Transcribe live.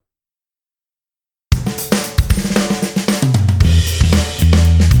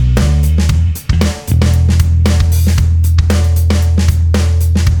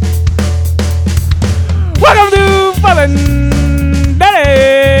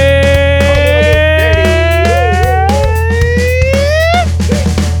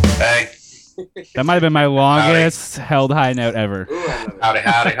That might have been my longest held high note ever. Ooh, I love it. Howdy,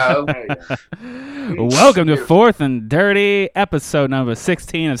 howdy, ho. Oh, yeah. Welcome to Beautiful. Fourth and Dirty, episode number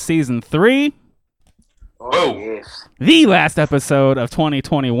 16 of season 3. Oh, Whoa. yes. The last episode of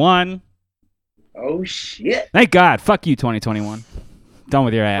 2021. Oh, shit. Thank God. Fuck you, 2021. Done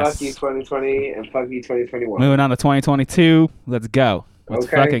with your ass. Fuck you 2020 and fuck you 2021. Moving on to 2022. Let's go. Let's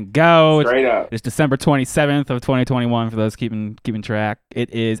Okay. fucking go. Straight up. It's December 27th of 2021 for those keeping track. It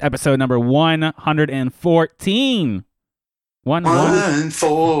is episode number 114.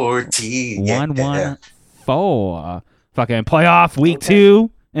 114. Yeah. 114. Fucking playoff week 2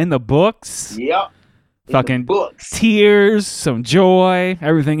 in the books. Yep. In Fucking the books. tears, some joy,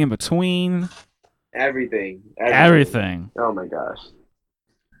 everything in between. Everything. Everything. Oh, my gosh.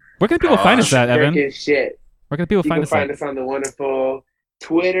 Where can people find us at, Evan? Freaking shit. Where can people You find can us find at? us on the wonderful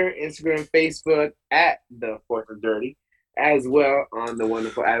Twitter, Instagram, Facebook at the Fourth and Dirty, as well on the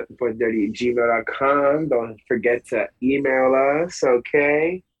wonderful at fourthdirty@gmail.com. Don't forget to email us,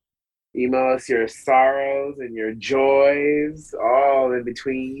 okay? Email us your sorrows and your joys, all in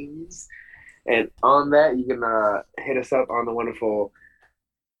betweens. And on that, you can hit us up on the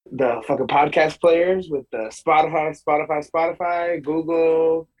fucking podcast players with the Spotify,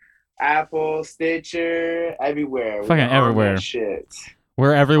 Google, Apple, Stitcher, everywhere. Fucking We're on everywhere. that shit.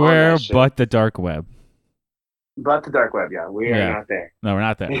 We're everywhere shit. but the dark web. But the dark web, yeah. We are Yeah. not there. No, we're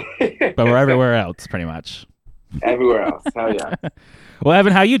not there. But we're everywhere else, pretty much. Everywhere else. Hell yeah. Well,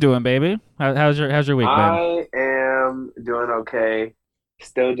 Evan, how you doing, baby? How's your week been? I am doing okay.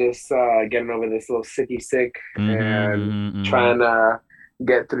 Still just getting over this little sick and trying to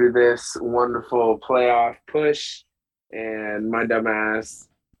get through this wonderful playoff push. And my dumb ass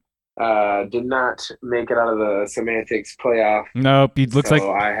did not make it out of the Semantics playoff. Nope, it looks like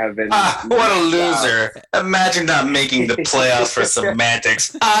I have been. What a loser. Imagine not making the playoffs for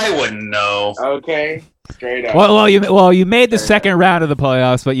Semantics. I wouldn't know. Okay, straight up. well, you made the second round of the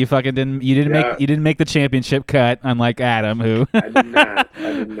playoffs, but you fucking didn't make the championship cut, unlike Adam, who I did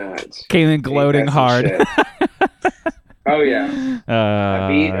not. came in gloating Ain't that some hard. shit? Oh yeah, I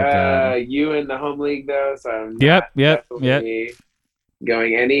beat God. you in the home league though, so I'm Yep. definitely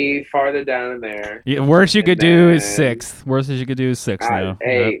going any farther down in there. Yeah, worst you could do is then- 6th. Worst you could do is 6 now.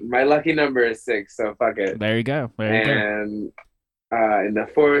 Hey, Yep. my lucky number is 6, so fuck it. There you go. And in the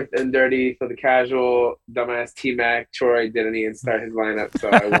fourth and dirty for the casual, dumbass T-Mac Troy didn't even start his lineup, so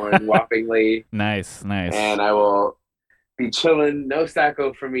I won whoppingly. Nice. And I will be chilling, no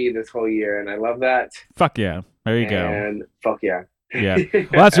Sacco for me this whole year, and I love that. Fuck yeah. There you go. And fuck yeah. Yeah. Well,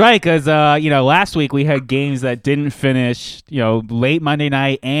 that's right, because last week we had games that didn't finish, late Monday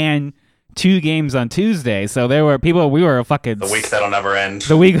night and 2 games on Tuesday. So there were people. We were fucking The week that'll never end.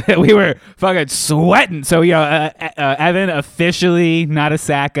 The week that we were fucking sweating. So Evan officially not a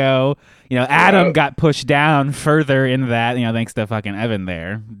Sacco. Adam Yep. got pushed down further into that. Thanks to fucking Evan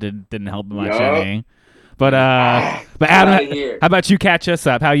there. Didn't help much Yep. any. But Outta Adam, here. how about you catch us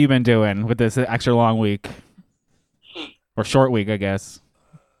up? How you been doing with this extra long week? Or short week, I guess.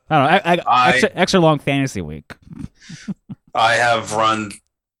 I don't know. Extra long fantasy week. I have run.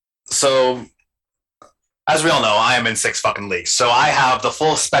 So, as we all know, I am in 6 fucking leagues. So I have the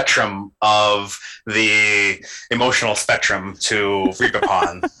full spectrum of the emotional spectrum to reap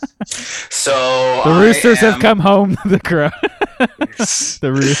upon. So The Roosters have come home. The Crow.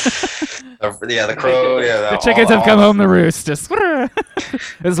 The Roost. The Crow. Yeah, The Chickens have come home. The Roost. Just this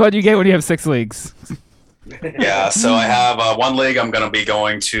is what you get when you have 6 leagues. Yeah, so I have 1 league. I'm going to be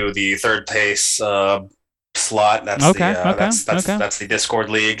going to the third place slot. That's that's the Discord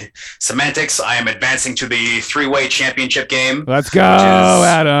league. Semantics. I am advancing to the 3-way championship game. Let's go,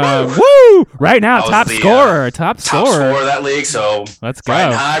 Adam! Woo! Right now, top scorer. Top scorer of that league. So let's go.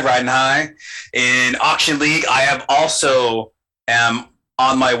 Riding high. In auction league, I have also am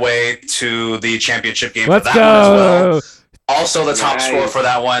on my way to the championship game. Let's for that one go. as well. Also, the top Nice. score for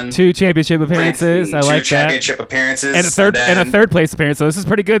that one. 2 championship appearances. I 2 like that. championship appearances, And a third place appearance. So this is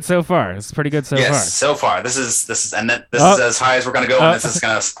pretty good so far. This is pretty good so far. Yes, so far. This is is as high as we're gonna go, and this is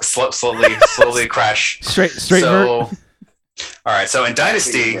gonna slowly crash. Straight. So, all right. So in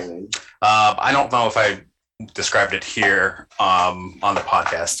Dynasty, I don't know if I described it here on the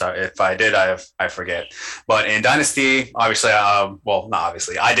podcast. If I did, I forget. But in Dynasty, obviously, not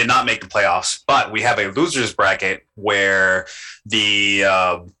obviously, I did not make the playoffs. But we have a losers bracket where we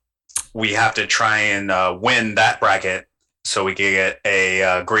have to try and win that bracket so we can get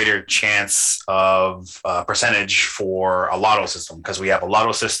a greater chance of percentage for a lotto system, because we have a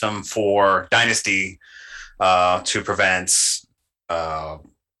lotto system for Dynasty to prevent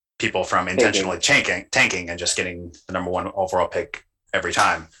people from intentionally tanking and just getting the number 1 overall pick every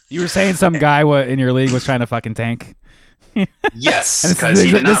time. You were saying some guy in your league was trying to fucking tank. Yes, And because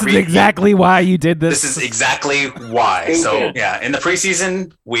he did not this is exactly why you did this. This is exactly why. So yeah, in the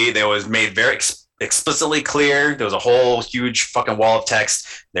preseason, there was made very explicitly clear. There was a whole huge fucking wall of text.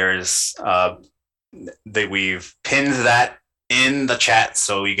 There's we've pinned that in the chat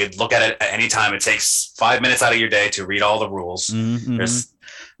so you could look at it at any time. It takes 5 minutes out of your day to read all the rules. Mm-hmm. There's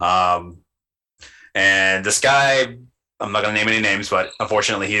and this guy, I'm not gonna name any names, but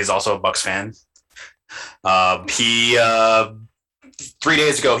unfortunately he is also a Bucks fan. He 3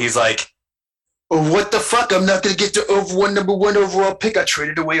 days ago he's like, oh, what the fuck? I'm not gonna get the number one overall pick. I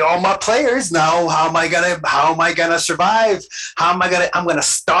traded away all my players. Now how am I gonna survive? I'm gonna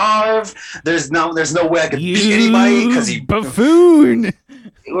starve. There's no way I can beat anybody because he buffoon.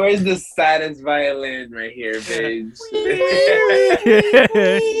 Where's the saddest violin right here, bitch?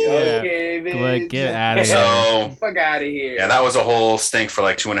 Okay, bitch. Like, get out of here. So fuck out of here. Yeah, that was a whole stink for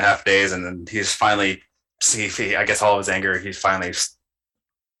like 2.5 days, and then he's finally I guess all of his anger, he finally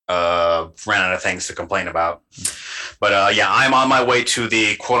ran out of things to complain about. But yeah, I'm on my way to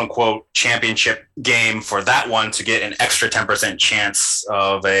the quote unquote championship game for that one to get an extra 10% chance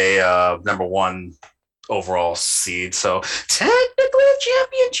of a number one overall seed. So technically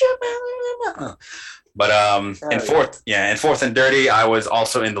championship. But in fourth and dirty, I was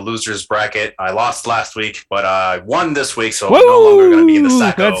also in the losers bracket. I lost last week, but I won this week, so I'm no longer going to be in the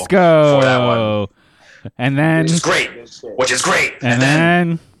Sacco Let's go. for that one. And then, which is great. And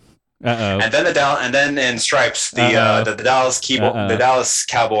then and then in stripes, the Dallas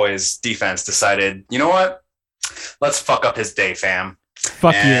Cowboys defense decided, you know what? Let's fuck up his day, fam.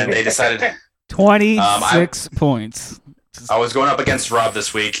 Fuck and you. They decided 26 points. I was going up against Rob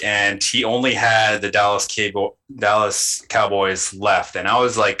this week, and he only had the Dallas Cowboys left, and I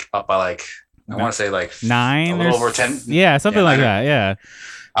was like up by like I want to say like 9, a little over 10. Yeah, something like that. Yeah.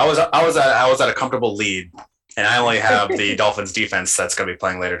 I was at a comfortable lead, and I only have the Dolphins defense that's going to be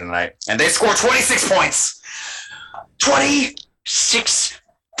playing later tonight, and they scored 26 points. 26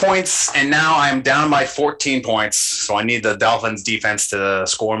 points, and now I'm down by 14 points. So I need the Dolphins defense to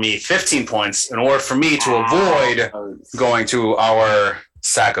score me 15 points in order for me to avoid going to our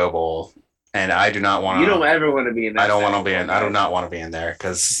Sacco Bowl. And I do not want to. You don't ever want to be in that. I do not want to be in there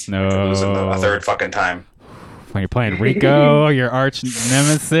because no. losing a third fucking time. When you're playing Rico, your arch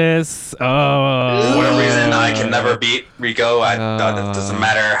nemesis. Oh, for whatever reason, I can never beat Rico. It doesn't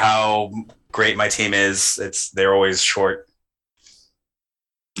matter how great my team is. They're always short.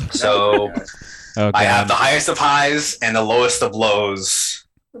 So I have the highest of highs and the lowest of lows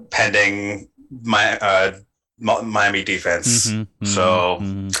pending my Miami defense. So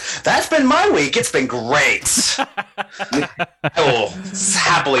that's been my week. It's been great. I will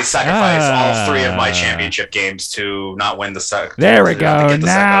happily sacrifice all 3 of my championship games to not win the Sacco. There we go.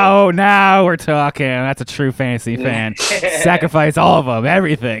 Now we're talking. That's a true fantasy fan. Sacrifice all of them,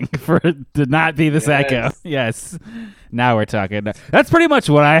 everything, to not be the Sacco. Yes. Now we're talking. That's pretty much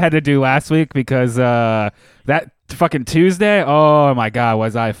what I had to do last week because that fucking Tuesday, oh my God,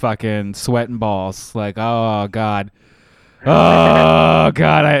 was I fucking sweating balls. Like, oh God. Oh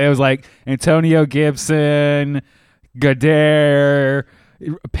God. It was like Antonio Gibson, Goddard,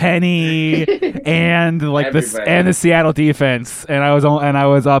 Penny, and like the Seattle defense. And I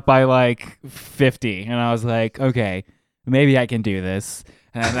was up by like 50. And I was like, okay, maybe I can do this.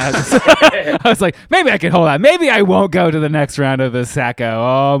 And I was like, maybe I can hold on. Maybe I won't go to the next round of the Sacco.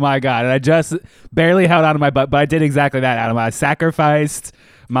 Oh, my God. And I just barely held on to my butt, but I did exactly that, Adam. I sacrificed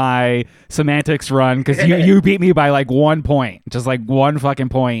my semantics run because you beat me by like 1 point, just like 1 fucking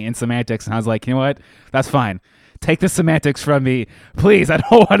point in semantics. And I was like, you know what? That's fine. Take the semantics from me. Please, I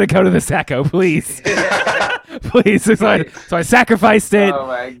don't want to go to the Sacco. Please. Please. So I sacrificed it. Oh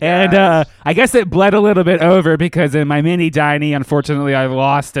my God. And I guess it bled a little bit over because in my mini Dynasty, unfortunately, I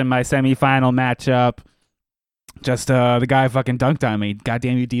lost in my semifinal matchup. Just the guy fucking dunked on me.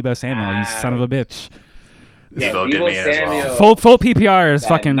 Goddamn you, Deebo Samuel, you son of a bitch. Deebo did me as well. Full PPR is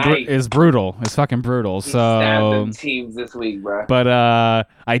fucking is brutal. It's fucking brutal. So teams this week, bro. But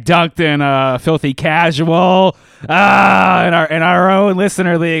I dunked in Filthy Casual. In our own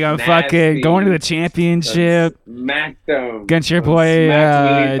listener league, I'm fucking going to the championship. Against your boy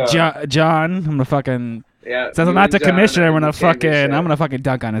John. I'm gonna fucking. Yeah. Since I'm not the commissioner, I'm gonna fucking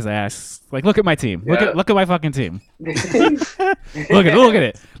dunk on his ass. Like, look at my team. Look at my fucking team. look at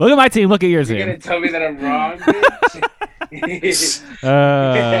it. Look at my team. Look at yours. You're gonna tell me that I'm wrong, bitch?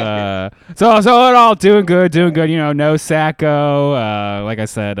 So it all doing good. You know, no Sacco. Like I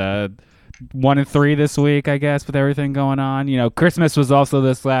said, 1-3 this week, I guess, with everything going on. You know, Christmas was also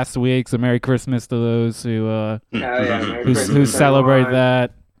this last week, so Merry Christmas to those who celebrate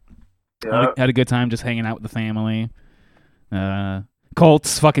that. Yep. Had a good time just hanging out with the family.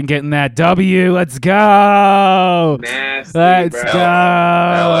 Colts fucking getting that W. Let's go. Nasty, Let's bro. go.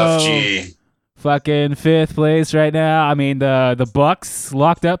 LFG. Fucking 5th place right now. I mean, the Bucks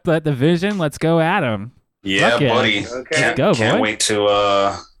locked up that division. Let's go at them. Yeah, Fuck yeah. buddy. Okay. Let's go, Can't boy.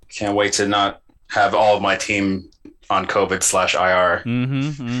 wait to not have all of my team on COVID/IR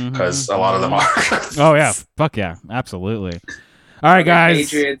because a lot of them are. Oh yeah, fuck yeah, absolutely. All right, guys.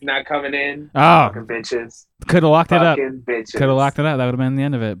 Patriots not coming in. Oh, Fucking bitches. could have locked it up. Fucking bitches. Could have locked it up. That would have been the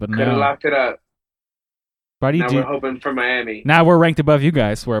end of it. But Could have no. locked it up. Buddy, Now we're hoping for Miami. now we're ranked above you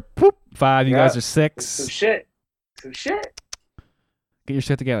guys. We're 5. You Yeah. guys are 6. Some shit. Some shit. Get your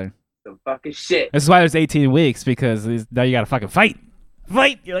shit together. Some fucking shit. This is why there's 18 weeks because now you gotta fucking fight.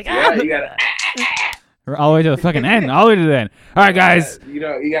 You're like, Yeah, you gotta. We're all the way to the fucking end. All the way to the end. All right, guys. You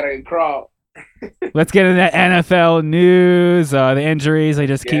know, you gotta crawl. Let's get into that NFL news. The injuries, they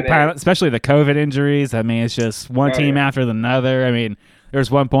just Get keep it. piling, especially the COVID injuries. I mean, it's just one Oh, team yeah. after another. I mean, there was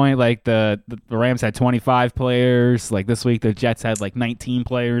one point like the Rams had 25 players. Like this week, the Jets had like 19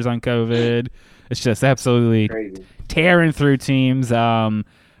 players on COVID. It's just absolutely Crazy. tearing through teams.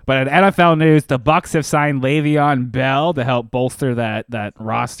 But in NFL news, the Bucks have signed Le'Veon Bell to help bolster that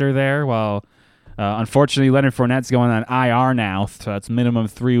roster there. While unfortunately, Leonard Fournette's going on IR now, so that's minimum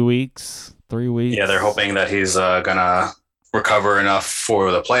 3 weeks. 3 weeks. Yeah, they're hoping that he's gonna recover enough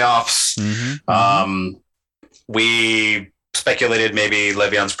for the playoffs. We speculated maybe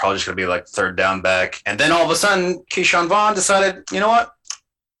Le'Veon's probably just gonna be like third down back, and then all of a sudden, Keyshawn Vaughn decided, you know what?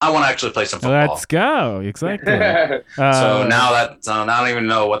 I want to actually play some football. Let's go. Exactly. So now I don't even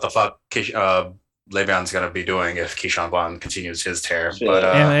know what the fuck Le'Veon's gonna be doing if Keyshawn Vaughn continues his tear. Shit. But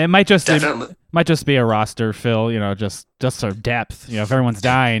and it might just definitely, be a roster fill, you know, just for depth. You know, if everyone's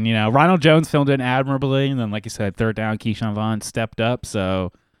dying, you know, Ronald Jones filled in admirably, and then like you said, third down, Keyshawn Vaughn stepped up.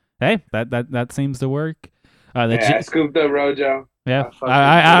 So hey, that seems to work. I scooped up Rojo. Yeah, fucking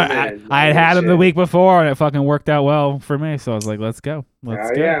I had had him the shit. week before, and it fucking worked out well for me. So I was like, let's go. Let's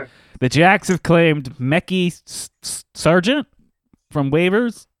Oh, go. yeah. The Jacks have claimed Mekhi Sargent from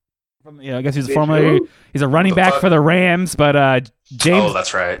waivers. I guess he's Bitch, formerly who? he's a running The back fuck? for the Rams, but oh,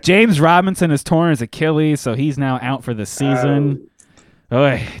 that's right. James Robinson has torn his Achilles, so he's now out for the season.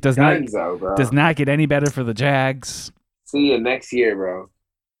 Does not get any better for the Jags. See you next year, bro.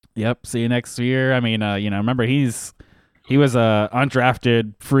 Yep. See you next year. I mean, remember he was a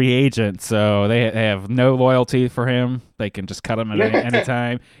undrafted free agent, so they have no loyalty for him. They can just cut him at any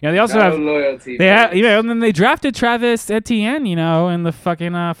time. You know, they also have loyalty. they have, and then they drafted Travis Etienne, in the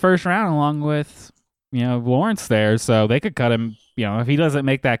fucking first round along with Lawrence there, so they could cut him. If he doesn't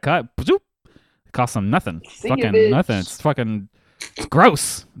make that cut, it costs them nothing. See ya, Fucking bitch. nothing. It's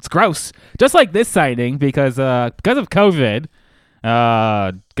gross. It's gross. Just like this signing because of COVID.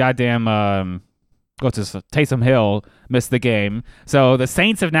 Taysom Hill missed the game. So the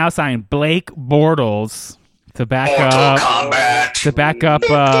Saints have now signed Blake Bortles to back up.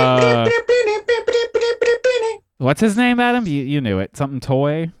 What's his name, Adam? You knew it. Something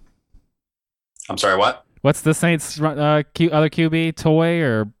Toy. I'm sorry, what? What's the Saints other QB? Toy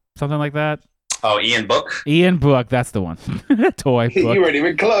or something like that? Oh, Ian Book? Ian Book. That's the one. Toy Book. You weren't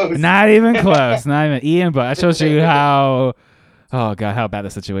even close. Not even close. Not even Ian Book. That shows you how. Oh God, how bad the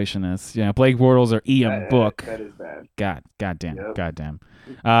situation is. Blake Bortles or Ian Book. That is bad. Goddamn.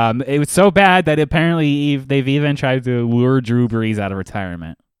 Yep. It was so bad that apparently they've even tried to lure Drew Brees out of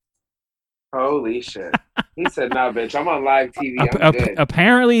retirement. Holy shit. He said, "Nah, bitch, I'm on live TV. I'm good."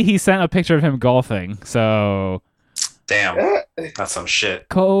 Apparently, he sent a picture of him golfing. So, Damn, that's some shit.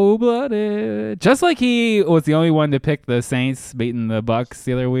 cold-blooded. Just like he was the only one to pick the Saints beating the Bucks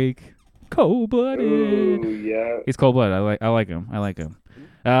the other week. Cold-blooded. Ooh, yeah. He's cold-blooded. I like him.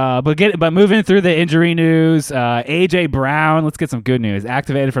 But moving through the injury news, AJ Brown. Let's get some good news.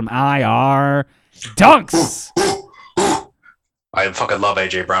 Activated from IR. Dunks. I fucking love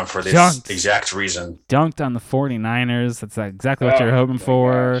AJ Brown for this Junked. exact reason. Dunked on the 49ers. That's exactly what you're hoping my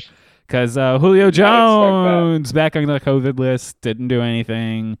for. gosh. Because Julio expect Jones back on the COVID list didn't do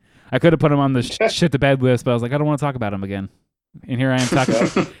anything. I could have put him on the shit to bed list, but I was like, I don't want to talk about him again. And here I am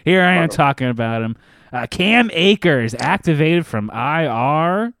talking. Here I am talking about him. Cam Akers activated from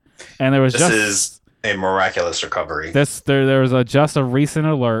IR, and there was This is a miraculous recovery. there was just a recent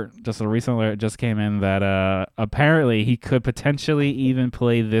alert just came in that apparently he could potentially even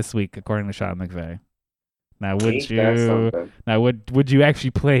play this week, according to Sean McVay. Now, would you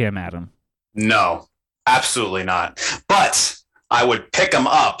actually play him, Adam? No, absolutely not. But I would pick him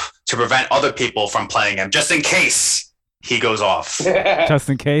up to prevent other people from playing him, just in case he goes off. Just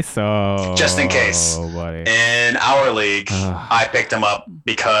in case. Oh, just in case. Buddy. In our league, I picked him up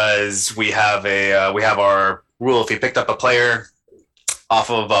because we have our rule. If you picked up a player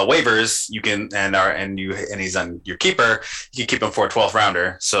off of waivers, you can and he's on your keeper, you can keep him for a 12th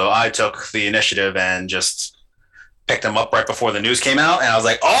rounder. So I took the initiative and just picked him up right before the news came out, and I was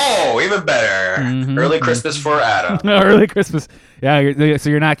like, oh, even better. Early Christmas for Adam. Early Christmas. Yeah, so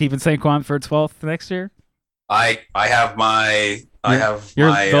you're not keeping Saquon for 12th next year? I have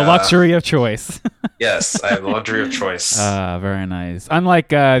the luxury of choice. Yes, I have the luxury of choice. Very nice. Unlike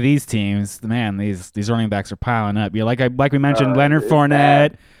these teams, man, these running backs are piling up. You like we mentioned, Leonard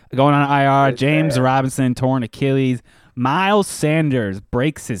Fournette going on IR, James Robinson torn Achilles, Miles Sanders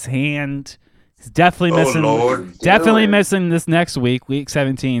breaks his hand. He's definitely missing this next week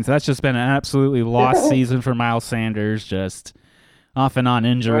 17. So that's just been an absolutely lost season for Miles Sanders, just off and on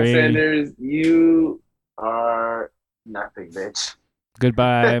injury. Miles Sanders, you are nothing, bitch.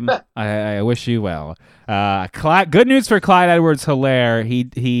 Goodbye. I wish you well. Good news for Clyde Edwards-Helaire.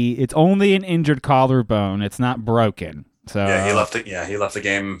 It's only an injured collarbone. It's not broken. So yeah, he left the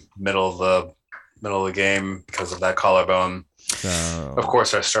game middle of the game because of that collarbone. So of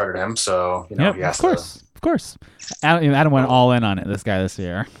course I started him. So he has of course. Adam went all in on it. This guy this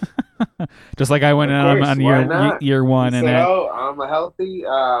year. Just like I went on year one. And I'm healthy.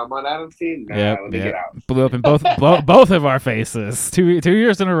 I'm on Adam's team. Let me get out. Blew up in both of our faces. Two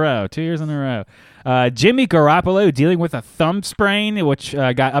years in a row. Jimmy Garoppolo dealing with a thumb sprain, which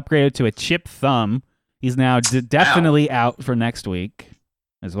got upgraded to a chip thumb. He's now definitely out for next week,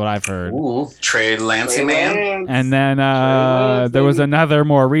 is what I've heard. Ooh, Trey Lancey man. And then there was another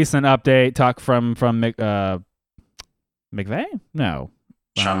more recent update talk from McVay? No.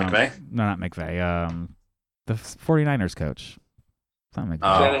 Sean McVay? No, not McVay. The 49ers coach. It's not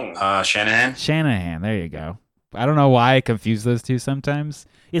McVay. Shanahan? Shanahan. There you go. I don't know why I confuse those two sometimes.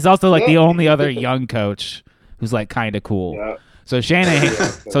 He's also like the only other young coach who's like kind of cool. Yeah. So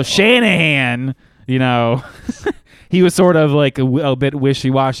Shanahan, he was sort of like a bit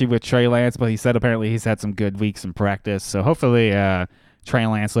wishy-washy with Trey Lance, but he said apparently he's had some good weeks in practice. So hopefully Trey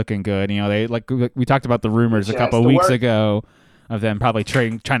Lance looking good. We talked about the rumors a couple of weeks ago of them probably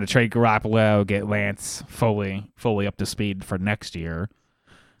trying to trade Garoppolo, get Lance fully up to speed for next year.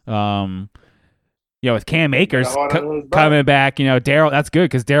 With Cam Akers coming back, Daryl, that's good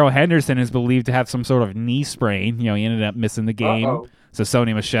because Darrell Henderson is believed to have some sort of knee sprain. He ended up missing the game. Uh-oh. So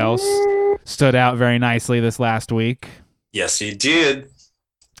Sony Michel stood out very nicely this last week. Yes, he did.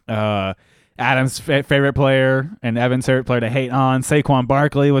 Adam's favorite player and Evan's favorite player to hate on, Saquon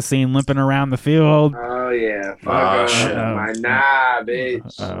Barkley, was seen limping around the field. Oh yeah, my nah,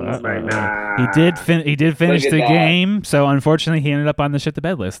 bitch. My nah. He did finish the game, so unfortunately he ended up on the shit to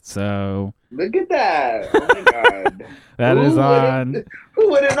bed list. So look at that! Oh my god, that is on.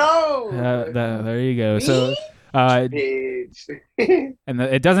 Who would have known? There you go. So. And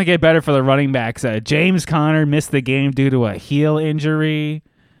it doesn't get better for the running backs. James Conner missed the game due to a heel injury.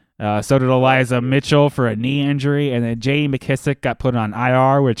 So did Elijah Mitchell for a knee injury, and then J.D. McKissick got put on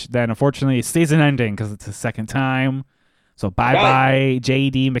IR, which then unfortunately is season-ending because it's the second time. So bye-bye,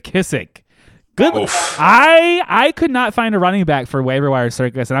 J.D. McKissick. Good. Oof. I could not find a running back for waiver wire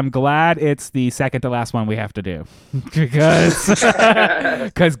circus, and I'm glad it's the second to last one we have to do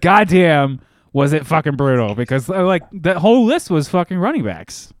because goddamn. Was it fucking brutal? Because that whole list was fucking running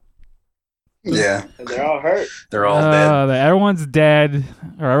backs. Yeah, and they're all hurt. They're all dead. Everyone's dead,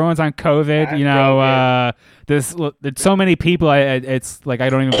 or everyone's on COVID. There's so many people. It's like I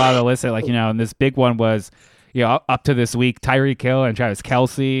don't even bother to list it. And this big one was, up to this week, Tyreek Hill and Travis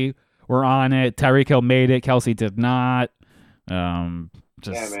Kelce were on it. Tyreek Hill made it. Kelce did not. Fucking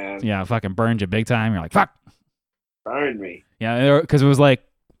burned you big time. You're like, fuck. Burned me. Yeah, because it was like.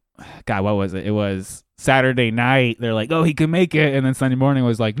 God, what was it? It was Saturday night. They're like, oh, he could make it. And then Sunday morning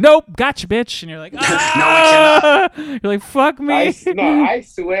was like, nope, gotcha, bitch. And you're like, ah! No, we cannot. You're like, fuck me. I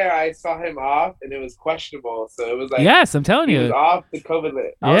swear I saw him off and it was questionable. So it was like, yes, I'm telling you. He was off the COVID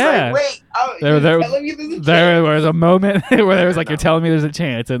list. I was like, wait, there was a moment where there was like, you're telling me there's a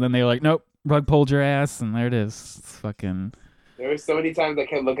chance. And then they were like, nope, rug pulled your ass. And there it is. It's fucking. There were so many times I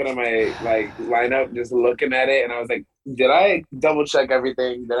kept looking at my lineup, just looking at it, and I was like, did I double check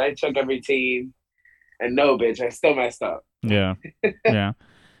everything? Did I check every team? And no, bitch, I still messed up. Yeah. Yeah.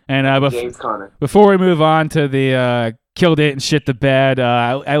 And before we move on to the killed it and shit the bed,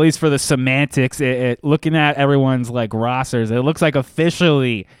 at least for the semantics, looking at everyone's rosters, it looks like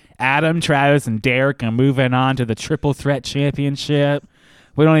officially Adam, Travis, and Derek are moving on to the Triple Threat Championship.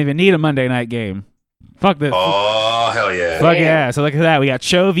 We don't even need a Monday night game Fuck this. Oh, hell yeah. Fuck yeah. So look at that. We got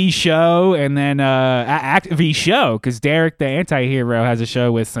Show v Show and then Act v Show because Derek the Anti-Hero has a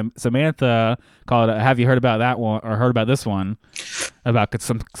show with Samantha called Have You Heard About That One or Heard About This One? About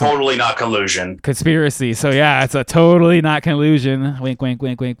some Totally not collusion. Conspiracy. So yeah, it's a totally not collusion. Wink, wink,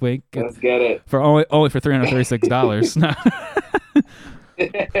 wink, wink, wink. Let's get it. For only for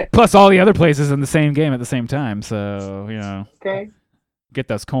 $336. Plus all the other places in the same game at the same time. So, Okay. Get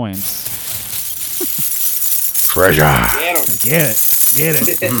those coins. Treasure. Get it.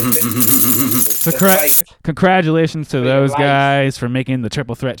 So Like, congratulations to those life. guys for making the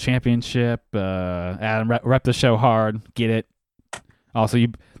Triple Threat Championship. Adam, rep the show hard. Get it. Also,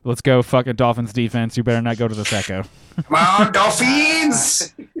 let's go fucking Dolphins defense. You better not go to the Secco. Come on,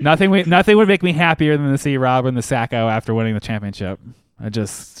 Dolphins! Nothing would make me happier than to see Rob in the Sacco after winning the championship. I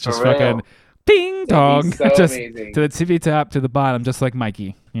just For fucking real. ding dong, so just amazing. to the tippy top to the bottom, just like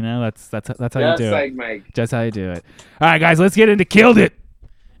Mikey. That's how you Just do like it. Mike. Just how you do it. All right, guys, let's get into Killed It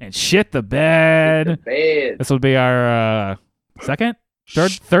and Shit the Bed. Bad. This will be our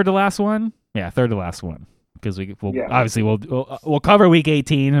third to last one. Yeah, third to last one because obviously we'll cover week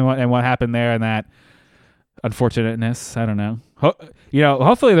 18 and what happened there and that unfortunateness. I don't know.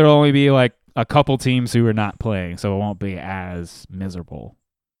 Hopefully there'll only be like a couple teams who are not playing, so it won't be as miserable.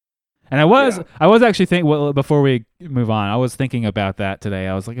 And I was actually thinking, well, before we move on, I was thinking about that today.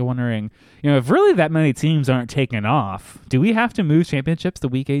 I was like wondering, if really that many teams aren't taking off, do we have to move championships to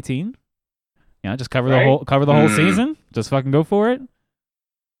week 18? Just cover the whole season. Just fucking go for it.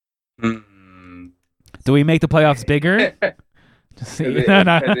 Do we make the playoffs bigger? Because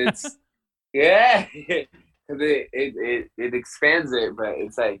it expands it, but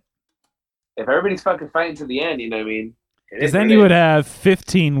it's like if everybody's fucking fighting to the end, you know what I mean? Because then you would have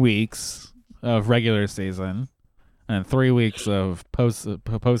 15 weeks of regular season and 3 weeks of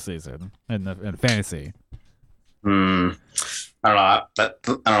postseason in fantasy. I don't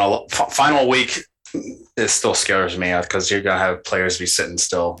know. Final week it still scares me because you're gonna have players be sitting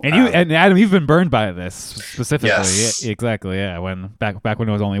still. And and Adam, you've been burned by this specifically. Yes. Yeah, exactly. Yeah, when back when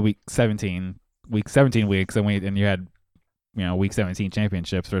it was only week 17 weeks, and you had week 17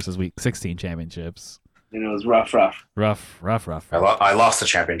 championships versus week 16 championships. And it was rough. I lost the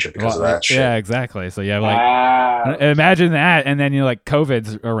championship because of that shit. Yeah, exactly. So yeah, imagine that, and then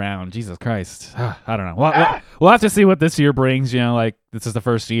COVID's around. Jesus Christ, I don't know. We'll have to see what this year brings. This is the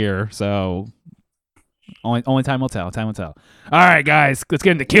first year, so only time will tell. Time will tell. All right, guys, let's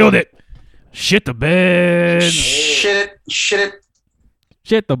get into Killed It. Shit the bed. Shit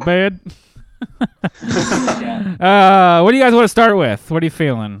the bed. What do you guys want to start with? What are you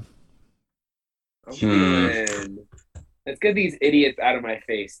feeling? I'm feeling. Let's get these idiots out of my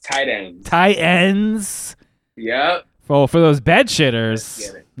face. Tight ends. Yep. Oh, for those bed Let's shitters.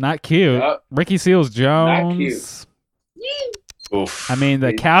 get it. Not cute. Yep. Ricky Seals-Jones. Not cute. Oof. I mean, the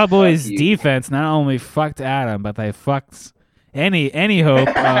They Cowboys fuck you. defense not only fucked Adam, but they fucked any hope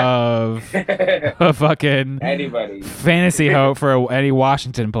of a fucking Anybody. fantasy hope for any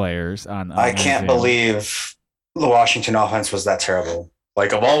Washington players on I their can't team. believe the Washington offense was that terrible.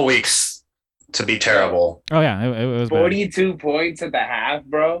 Like of all weeks to be terrible. Oh yeah, it was bad. 42 points at the half,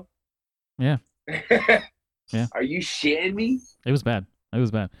 bro. Yeah. Yeah. Are you shitting me? It was bad.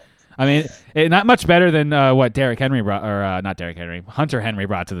 I mean, not much better than what Derrick Henry brought, or not Derrick Henry, Hunter Henry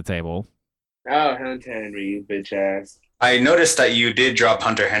brought to the table. Oh, Hunter Henry, you bitch ass. I noticed that you did drop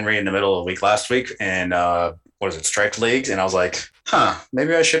Hunter Henry in the middle of the week last week in striped leagues, and I was like,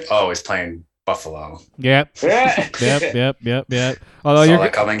 maybe I should. Oh, he's playing Buffalo. Yep. Yep. Saw that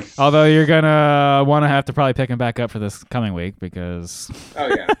coming. Although you're gonna want to have to probably pick him back up for this coming week because Oh,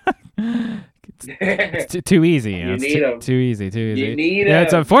 yeah. it's too easy. You It's need him. too easy. You need Yeah,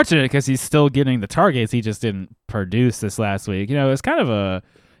 it's him. unfortunate because he's still getting the targets. He just didn't produce this last week. It's kind of a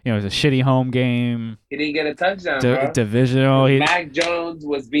it's a shitty home game. He didn't get a touchdown, bro. Divisional. Mac Jones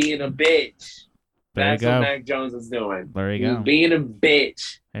was being a bitch. There you That's go. what Mac Jones was doing. There you He was go. being a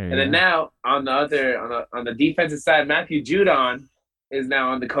bitch. There you And then go. now on the defensive side, Matthew Judon is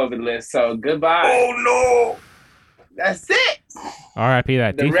now on the COVID list. So goodbye. Oh That's it. R.I.P.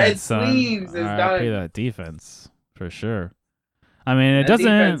 that The defense, red son. sleeves is R.I.P. done. that defense for sure. I mean, it That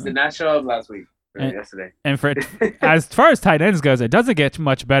defense doesn't. did not show up last week. Or And- yesterday. And for as far as tight ends goes, it doesn't get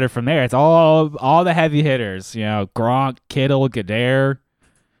much better from there. It's all the heavy hitters. Gronk, Kittle, Goddard.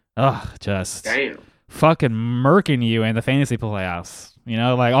 Ugh, just Damn. fucking murking you in the fantasy playoffs.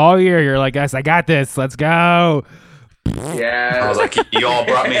 Like all year, you're like, guys, I got this. Let's go. Yeah. I was like, you all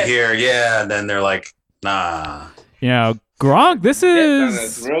brought me here, yeah. And then they're like, nah. Gronk. This Get done is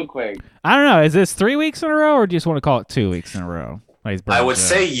this real quick. I don't know. Is this 3 weeks in a row, or do you just want to call it 2 weeks in a row? I would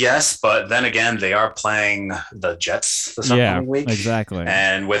say yes, but then again, they are playing the Jets this upcoming week. Exactly.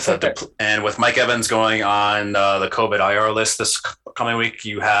 And with Mike Evans going on the COVID IR list this coming week,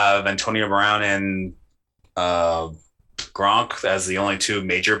 you have Antonio Brown and Gronk as the only two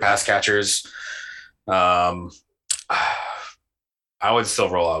major pass catchers. I would still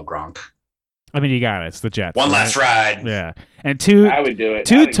roll out Gronk. I mean, you got it. It's the Jets. One last ride. Yeah. And I would do it.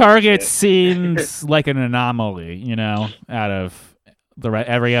 Two targets seems like an anomaly, out of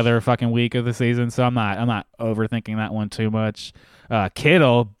every other fucking week of the season. So I'm not overthinking that one too much.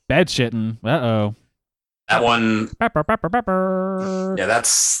 Kittle, bed shitting. Uh-oh. That one. Yeah,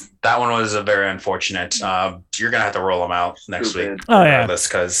 that one was a very unfortunate. You're gonna have to roll him out next week. Oh yeah,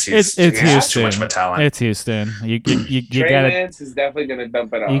 because it's Houston. Too much of a talent. It's Houston. You Trey Lance is definitely gonna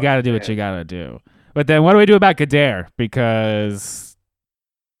dump it off. You got to do what you got to do. But then, what do we do about Goddard? Because,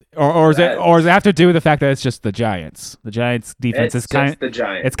 or does it have to do with the fact that it's just the Giants? The Giants defense is kind.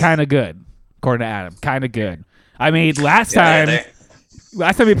 It's kind of good, according to Adam. Kind of good. I mean, last time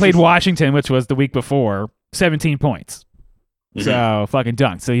we played Washington, which was the week before, 17 points. Mm-hmm. So fucking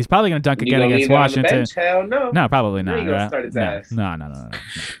dunked. So he's probably going to dunk again against Washington. Hell no. No, probably not. Right? Start his ass. No.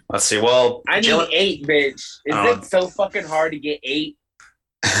 Let's see. Well, I need 8, bitch. Is it so fucking hard to get 8?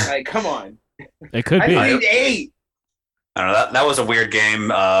 Like, come on. It could be. I need 8. I don't know. That was a weird game.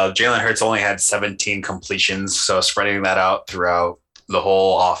 Jalen Hurts only had 17 completions, so spreading that out throughout the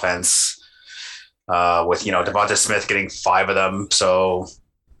whole offense. With Devonta Smith getting 5 of them, so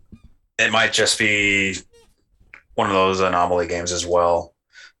it might just be one of those anomaly games as well.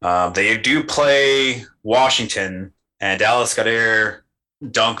 They do play Washington, and Dallas Goedert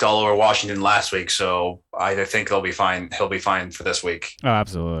dunked all over Washington last week, so I think he'll be fine. He'll be fine for this week. Oh,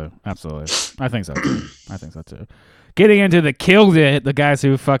 absolutely. I think so too. Getting into the killed it, the guys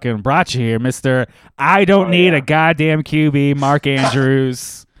who fucking brought you here, Mr. I don't need a goddamn QB, Mark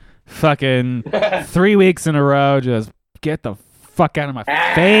Andrews. Fucking 3 weeks in a row, just get the fuck out of my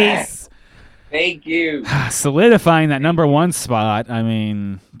face. Thank you. Solidifying that number 1 spot. I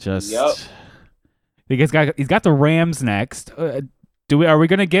mean, just he's got the Rams next. Are we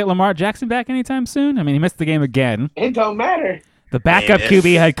going to get Lamar Jackson back anytime soon? I mean, he missed the game again. It don't matter. The backup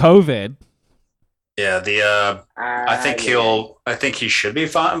QB had COVID. Yeah, I think he should be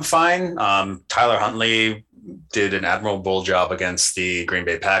fine. Tyler Huntley did an admirable job against the Green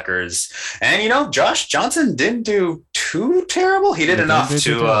Bay Packers. And, Josh Johnson didn't do too terrible. He did enough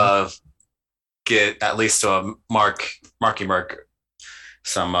to get at least Marky Merck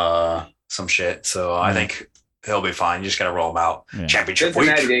some shit. So I think he'll be fine. You just got to roll him out. Yeah. Championship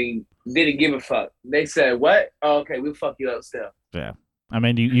week. Didn't give a fuck. They said, what? Oh, okay, we'll fuck you up still. Yeah. I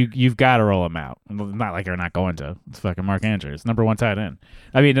mean, you've got to roll him out. Not like you're not going to. It's fucking Mark Andrews, number 1 tight end.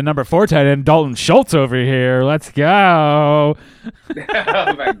 I mean, the number 4 tight end, Dalton Schultz over here. Let's go.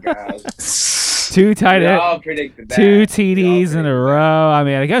 Oh my god. 2 tight end, 2 TDs in a row. I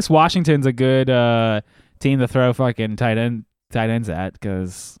mean, I guess Washington's a good team to throw fucking tight ends at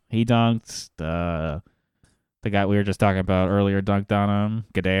because he dunked. The guy we were just talking about earlier dunked on him,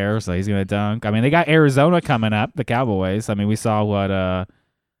 Goddard, so he's going to dunk. I mean, they got Arizona coming up, the Cowboys. I mean, we saw what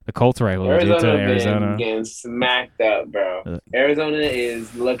the Colts were able to do to Arizona. Getting smacked up, bro. Arizona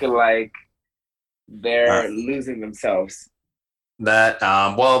is looking like they're losing themselves.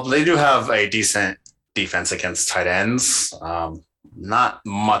 Well, they do have a decent defense against tight ends. Not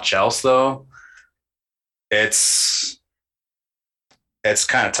much else, though. It's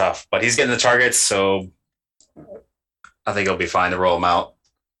kind of tough, but he's getting the targets, so I think he'll be fine to roll him out.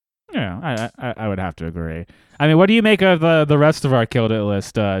 Yeah, I would have to agree. I mean, what do you make of the rest of our killed it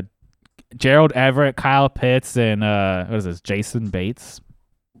list? Gerald Everett, Kyle Pitts, and what is this? Jason Bates.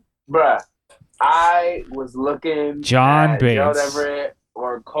 Bruh, I was looking John at Bates, Gerald Everett,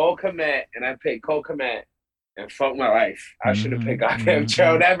 or Cole Kmet, and I picked Cole Kmet and fuck my life. I should have picked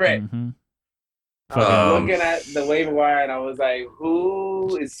Gerald Everett. Mm-hmm. I was looking at the waiver wire and I was like,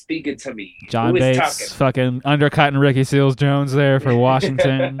 who is speaking to me? John Bates fucking undercutting Ricky Seals-Jones there for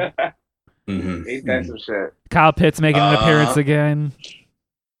Washington. Ain't that some shit? Kyle Pitts making an appearance again.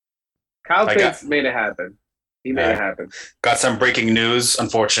 Kyle Pitts made it happen. He made it happen. Got some breaking news,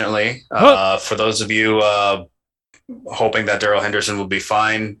 unfortunately. For those of you hoping that Darrell Henderson will be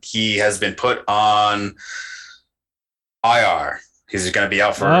fine, he has been put on IR. He's going to be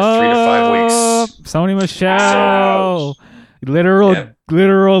out for 3 to 5 weeks. Sony Michel.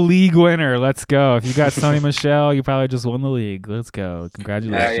 Literal league winner. Let's go. If you got Sony Michel, you probably just won the league. Let's go.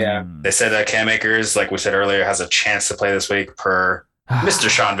 Congratulations. Yeah. They said that Cam Akers, like we said earlier, has a chance to play this week per Mr.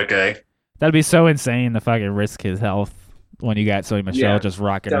 Sean McVay. That'd be so insane to fucking risk his health when you got Sony Michelle Yeah, just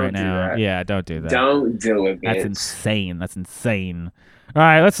rocking don't right do now. that. Yeah, don't do that. Don't do it, That's bitch. insane. That's insane. All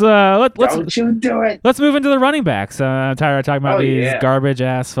right, let's Don't you do it. let's move into the running backs. I'm tired of talking about these yeah. garbage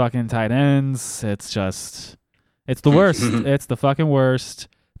ass fucking tight ends. It's the worst. It's the fucking worst.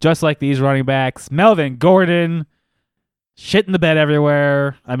 Just like these running backs, Melvin Gordon, shit in the bed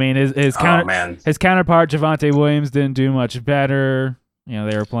everywhere. I mean, his counterpart Javonte Williams didn't do much better. You know,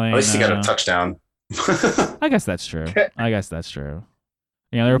 they were playing. At least he got a touchdown. I guess that's true.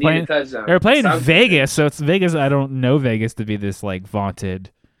 You know, they were Need a playing. touchdown. They were playing in Something. Vegas, so it's Vegas. I don't know Vegas to be this like vaunted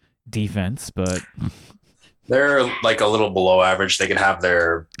defense, but They're like a little below average. They can have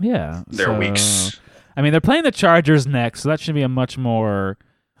their weeks. I mean, they're playing the Chargers next, so that should be a much more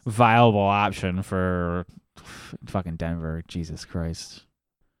viable option for fucking Denver. Jesus Christ.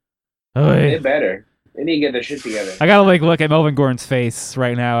 Oh, They better. They need to get their shit together. I gotta like look at Melvin Gordon's face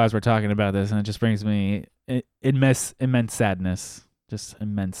right now as we're talking about this, and it just brings me immense sadness. Just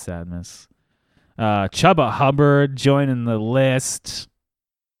immense sadness. Chuba Hubbard joining the list.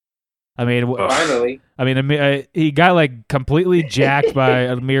 I mean, Finally. he got like completely jacked by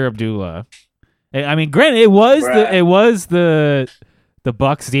Amir Abdullah. I mean, granted, it was the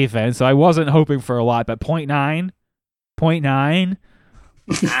Bucks defense, so I wasn't hoping for a lot, but 0.9.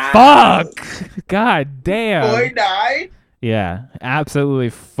 Fuck! God damn. 0.9? Yeah, absolutely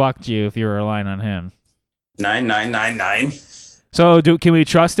fucked you if you were relying on him. 9. So, can we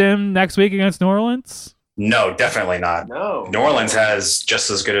trust him next week against New Orleans? No, definitely not. No. New Orleans has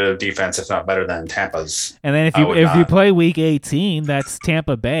just as good a defense, if not better, than Tampa's. And then if you play Week 18, that's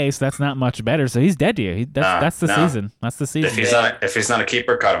Tampa Bay, so that's not much better. So he's dead to you. That's the season. That's the season. If he's not a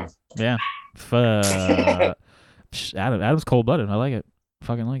keeper, cut him. Yeah. Adam's cold blooded. I like it.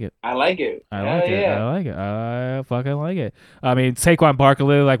 Fucking like it. I like it. I fucking like it. I mean, Saquon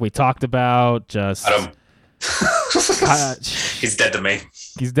Barkley, like we talked about, just Adam. He's dead to me.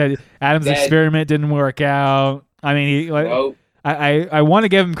 He's dead. Adam's experiment didn't work out. I mean, Nope. I want to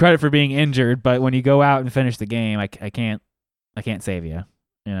give him credit for being injured, but when you go out and finish the game, I can't save you.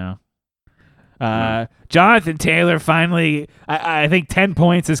 You know. Jonathan Taylor finally, I think 10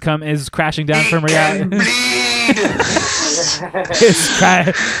 points is crashing down from reality.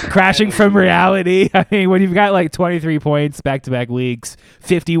 Crashing from reality. I mean, when you've got like 23 points back-to-back weeks,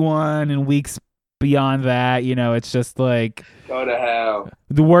 51 in weeks beyond that, you know, it's just like go to hell.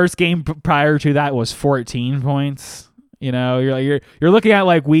 The worst game prior to that was 14 points. You know, you're looking at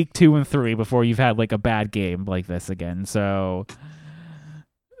like week 2 and 3 before you've had like a bad game like this again. So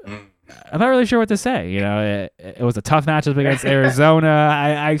I'm not really sure what to say. You know, it was a tough matchup against Arizona.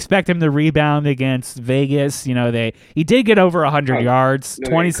 I expect him to rebound against Vegas. You know, he did get over 100 yards,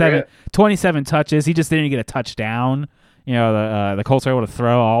 27 touches. He just didn't get a touchdown. You know, the Colts were able to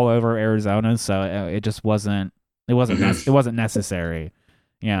throw all over Arizona, so it just wasn't necessary.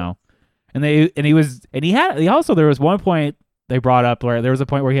 You know, there was one point they brought up where there was a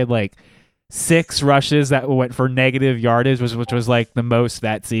point where he had like 6 rushes that went for negative yardage, which was like the most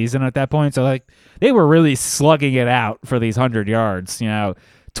that season at that point. So like they were really slugging it out for these 100 yards. You know,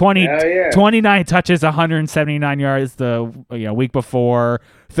 29 touches, 179 yards the week before,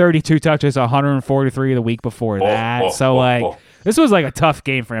 32 touches, 143 the week before that. This was like a tough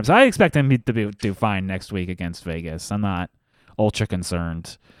game for him. So I expect him to do fine next week against Vegas. I'm not ultra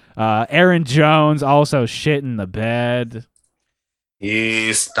concerned. Aaron Jones also shit in the bed.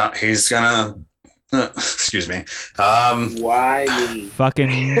 He's gonna excuse me. Why me? Fucking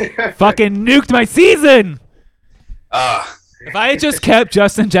nuked my season. If I had just kept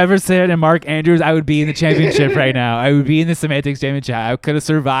Justin Jefferson and Mark Andrews, I would be in the championship right now. I would be in the semantics championship. I could have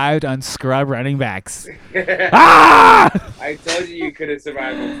survived on scrub running backs. I told you could have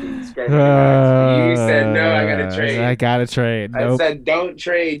survived on scrub running backs. You said no. I gotta trade. I gotta trade. Nope. I said don't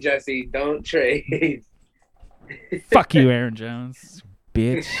trade, Jesse. Don't trade. Fuck you, Aaron Jones,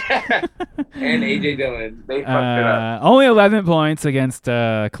 bitch. And AJ Dillon, they fucked it up. Only 11 points against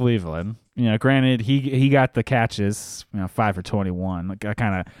Cleveland. You know, granted, he got the catches. 5 for 21. Like, I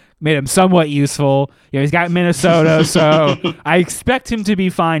kind of made him somewhat useful. He's got Minnesota, so I expect him to be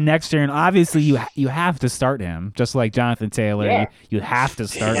fine next year. And obviously, you have to start him, just like Jonathan Taylor. Yeah. You have to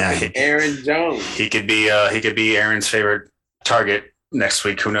start him. Aaron Jones. He could be Aaron's favorite target next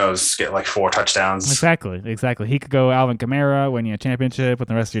week. Who knows? Get like 4 touchdowns. Exactly. He could go Alvin Kamara, win you a championship, when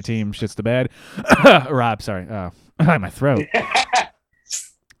the rest of your team shits the bed. Rob, sorry. Oh, my throat.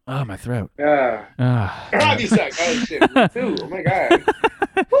 Oh, my throat. Rob, you suck. Oh, shit. Me too. Oh, my God.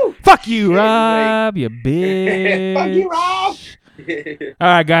 Fuck you, Rob, you bitch. Fuck you, Rob. All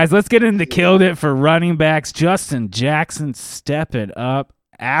right, guys, let's get into Killed It for running backs. Justin Jackson stepping up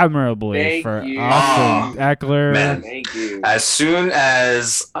admirably Thank for you. Austin Eckler. Man. Thank you. As soon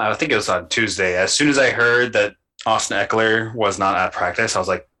as I think it was on Tuesday, as soon as I heard that Austin Eckler was not at practice, I was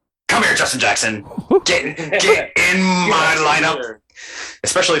like, "Come here, Justin Jackson, get in my lineup."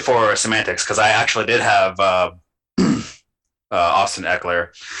 Especially for semantics, because I actually did have Austin Eckler,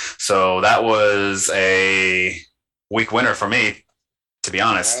 so that was a week winner for me, to be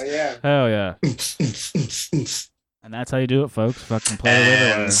honest. Oh yeah. Hell yeah. And that's how you do it, folks. Fucking play the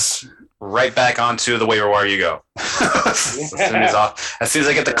waiver wire. And right back onto the waiver wire you go. as soon as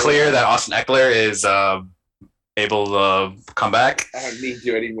I get the clear that Austin Eckler is able to come back. I don't need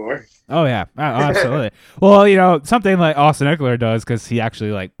you anymore. Oh yeah, absolutely. Well, you know, something like Austin Eckler does, because he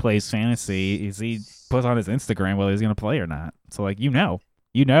actually like plays fantasy, is he puts on his Instagram whether he's going to play or not. So like, you know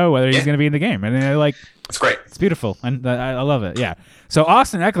whether he's going to be in the game, and then like, it's great. It's beautiful, and I love it. Yeah. So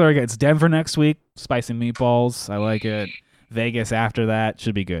Austin Eckler against Denver next week. Spicy meatballs. I like it. Vegas after that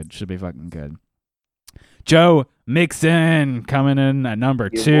should be good. Should be fucking good. Joe Mixon coming in at number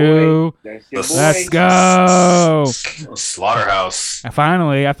 2. Let's go. Slaughterhouse. And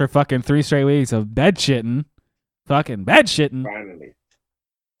finally, after fucking 3 straight weeks of bed shitting, Finally.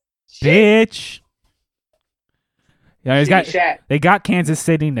 bitch. Yeah, they got Kansas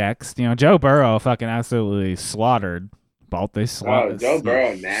City next. You know, Joe Burrow fucking absolutely slaughtered. Joe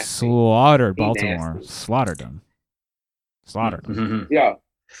Burrow nasty. Slaughtered Baltimore. Nasty. Slaughtered them. Yo,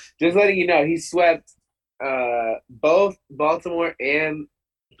 just letting you know, he swept both Baltimore and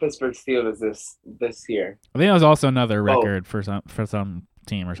Pittsburgh Steelers this year. I think it was also another record for some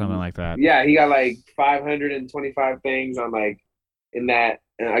team or something like that. Yeah, he got like 525 things on like in that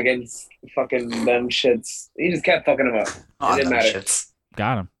against fucking them shits. He just kept fucking them up. It didn't matter. Shits.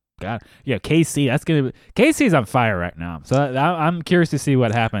 Got him. Yeah, KC. KC's on fire right now. So I'm curious to see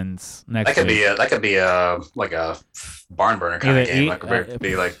what happens next. That could be like a barn burner kind of game. That could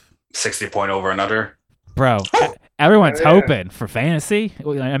be like 60 point over and under. Bro, everyone's hoping for fantasy.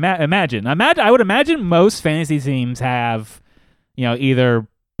 Imagine. I would imagine most fantasy teams have, you know, either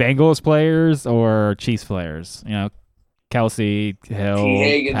Bengals players or Chiefs players. You know, Kelsey, Hill,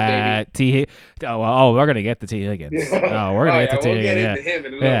 Higgins, Pat, we're gonna get the T Higgins. Oh, we're gonna get the T Higgins. We'll get into him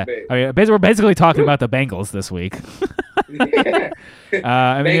in a little bit. I mean, we're basically talking about the Bengals this week.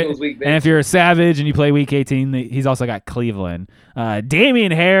 Bengals week, and if you're a Savage and you play Week 18, he's also got Cleveland.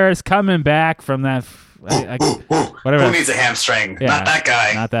 Damian Harris coming back from that. Whatever. Who needs a hamstring? Yeah, Not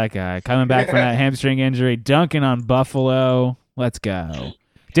that guy. Coming back from that hamstring injury, dunking on Buffalo. Let's go.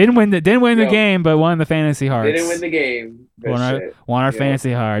 Didn't win the game, but won the fantasy hearts. Didn't win the game. Won our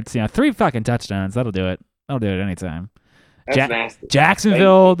fantasy hearts. You know, 3 fucking touchdowns. That'll do it. anytime. That's nasty.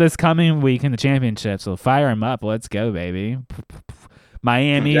 Jacksonville this coming week in the championship, so fire him up. Let's go, baby.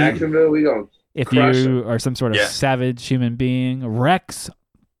 Miami. Jacksonville, we go. If you are some sort of savage human being, Rex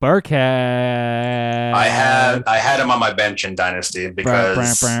Burkhead. I had him on my bench in Dynasty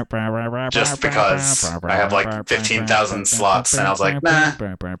because I have like 15,000 slots, and I was like, nah.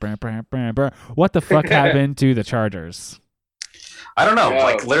 What the fuck happened to the Chargers? I don't know.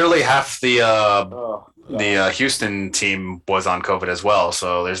 Like literally half the Houston team was on COVID as well,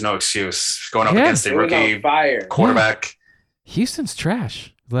 so there's no excuse going up against the rookie quarterback. Houston's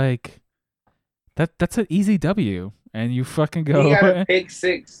trash. Like that's an easy W. And you fucking go. He got a pick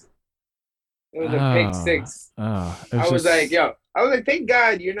 6. It was a pick 6. I was like, thank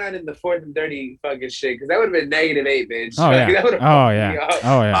God you're not in the 4th and 30 fucking shit, because that would have been -8, bitch. Oh yeah.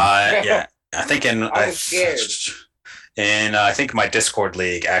 Yeah. I think I think my Discord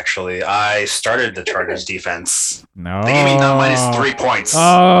league, actually, I started the Chargers defense. No. They gave me -3 points.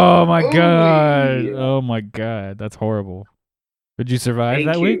 Oh my god. Oh my god. That's horrible. Did you survive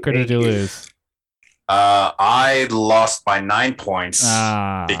that week, or did you lose? I lost by 9 points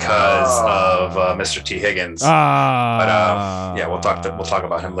because of Mr. T. Higgins. But we'll talk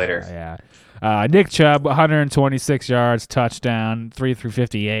about him later. Yeah. Nick Chubb, 126 yards, touchdown, 3 through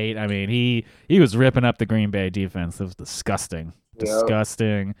 58. I mean, he was ripping up the Green Bay defense. It was disgusting.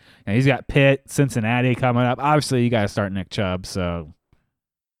 Disgusting. And he's got Pitt, Cincinnati coming up. Obviously, you got to start Nick Chubb. So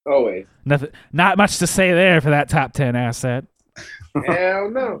always not much to say there for that top 10 asset.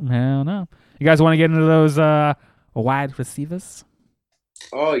 Hell no. You guys want to get into those wide receivers?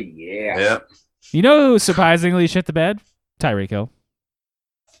 Oh, yeah. Yep. You know who surprisingly shit the bed? Tyreek Hill.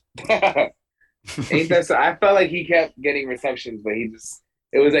 Ain't that so? I felt like he kept getting receptions, but it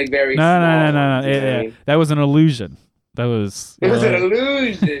was like very No. That was an illusion. It was an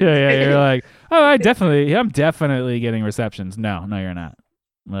illusion. Yeah. You're like, I'm definitely getting receptions. No, you're not.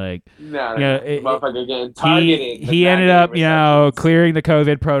 Like, motherfucker getting targeted. He ended up, clearing the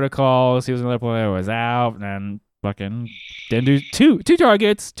COVID protocols. He was another player who was out, and fucking didn't do two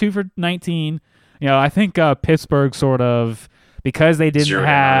targets, 2 for 19. I think Pittsburgh sort of because they didn't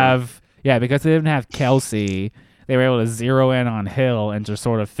have Kelsey, they were able to zero in on Hill and just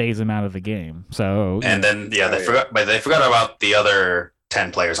sort of phase him out of the game. So and then they forgot about the other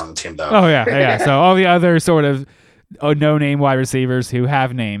 10 players on the team though. Oh yeah. So all the other sort of no-name wide receivers who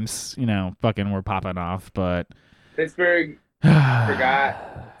have names, fucking were popping off. But Pittsburgh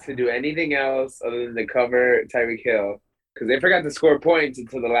forgot to do anything else other than to cover Tyreek Hill because they forgot to score points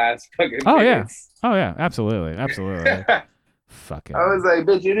until the last fucking minutes. Oh yeah, absolutely. Fucking. I was like,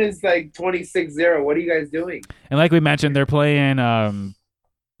 bitch, it is like 26-0. What are you guys doing? And like we mentioned, they're playing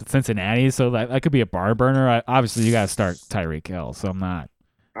Cincinnati, so that could be a bar burner. Obviously, you got to start Tyreek Hill, so I'm not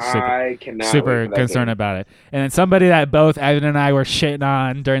super concerned about it. And then somebody that both Evan and I were shitting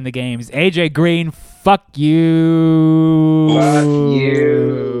on during the games, AJ Green, fuck you. Fuck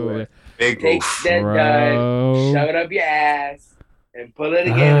you. Big Take that gun, shove it up your ass, and pull it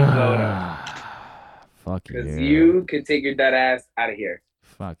again and blow it up. Fuck you. Because you can take your dead ass out of here.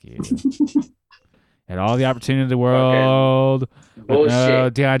 Fuck you. Had all the opportunity in the world. Bullshit. No,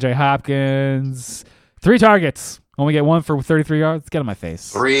 DeAndre Hopkins. 3 targets. Only get 1 for 33 yards. Get on my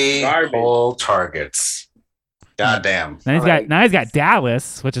face. 3 whole targets. Goddamn. Now he's got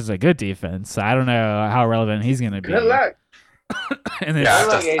Dallas, which is a good defense. So I don't know how relevant he's going to be. Good luck. And then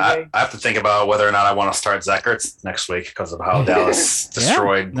I have to think about whether or not I want to start Zach Ertz next week because of how Dallas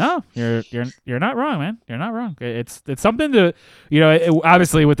destroyed. No, you're not wrong, man. You're not wrong. It's something to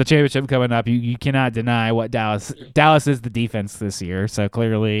obviously with the championship coming up, you cannot deny what Dallas is the defense this year. So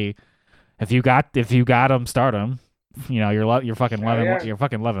clearly, if you got them, start them. You're fucking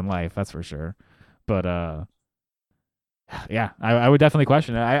loving life. That's for sure. But yeah, I would definitely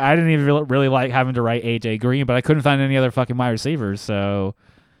question it. I didn't even really like having to write AJ Green, but I couldn't find any other fucking wide receivers. So,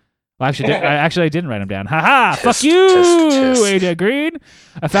 I didn't write him down. Ha! Fuck you, AJ Green.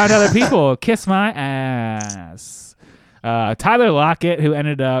 I found other people. Kiss my ass. Tyler Lockett, who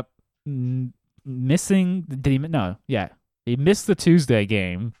ended up missing. He missed the Tuesday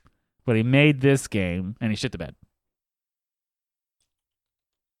game, but he made this game and he shit the bed.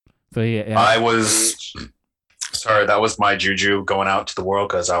 So I was. Sorry, that was my juju going out to the world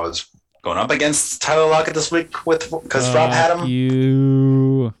because I was going up against Tyler Lockett this week because Rob had him.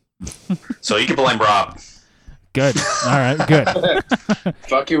 You. So you can blame Rob. Good. All right. Good.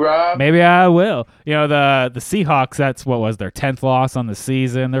 Fuck you, Rob. Maybe I will. The Seahawks. That's what was their 10th loss on the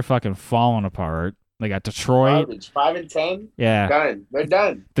season. They're fucking falling apart. They got Detroit. 5-10. Yeah. Done. They're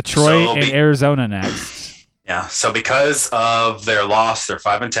done. Detroit and Arizona next. Yeah, so because of their loss, they're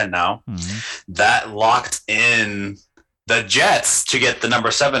 5-10 now. Mm-hmm. That locked in the Jets to get the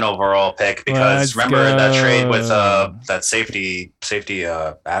number 7 overall pick because that trade with that safety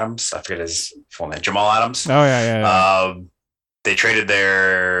Adams, I forget his full name, Jamal Adams. Oh yeah. They traded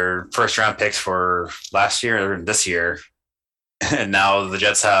their first round picks for last year and this year, and now the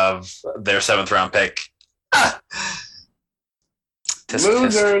Jets have their 7th round pick.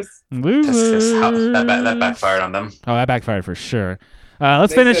 Losers. That backfired on them. Oh, that backfired for sure.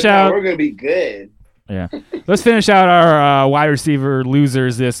 Let's finish out. We're gonna be good. Yeah. Let's finish out our wide receiver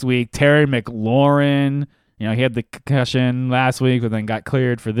losers this week. Terry McLaurin. He had the concussion last week, but then got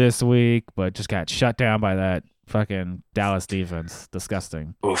cleared for this week, but just got shut down by that fucking Dallas defense.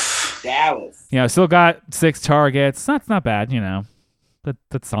 Disgusting. Oof. Dallas. Still got 6 targets. That's not bad.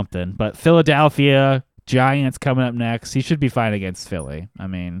 That's something. But Philadelphia Giants coming up next. He should be fine against Philly. I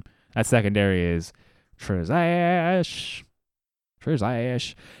mean, that secondary is trash.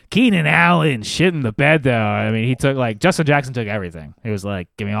 Keenan Allen shit in the bed though. I mean, he took Justin Jackson took everything. He was like,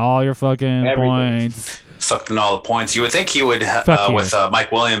 "Give me all your fucking points." Sucked in all the points. You would think he would with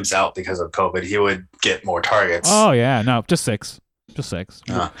Mike Williams out because of COVID, he would get more targets. Oh yeah, no, just 6.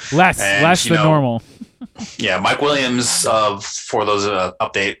 Less than normal. Yeah, Mike Williams, for those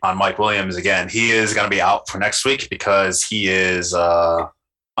update on Mike Williams again, he is going to be out for next week because he is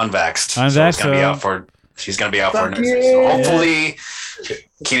unvaxxed. So he's going to be out for next week. So hopefully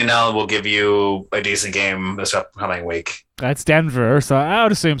Keenan Allen will give you a decent game this upcoming week. That's Denver, so I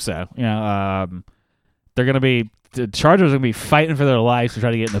would assume so. They're going to be the Chargers are going to be fighting for their lives to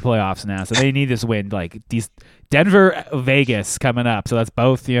try to get in the playoffs now. So they need this win. These Denver, Vegas coming up. So that's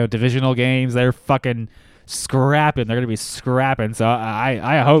both, divisional games. They're fucking scrapping. They're going to be scrapping. So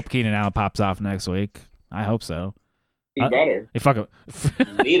I hope Keenan Allen pops off next week. I hope so. He better. He fucking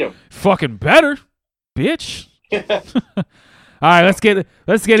need him. Fucking better, bitch. All right, let's get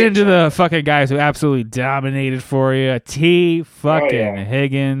into the fucking guys who absolutely dominated for you.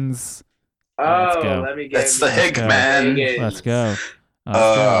 Higgins. Let's go. That's the Hig, man. Let's go. He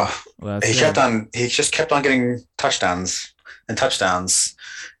just kept on getting touchdowns and touchdowns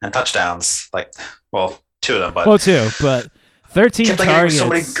and touchdowns. Like, well, 2 of them, but 13 targets. So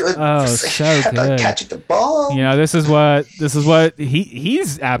many good, so good. Catching the ball. You know, this is what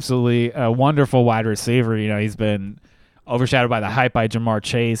he's absolutely a wonderful wide receiver. You know, he's been overshadowed by the hype by Ja'Marr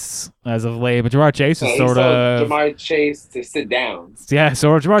Chase as of late, but Ja'Marr Chase is sort of Ja'Marr Chase to sit down. Yeah, so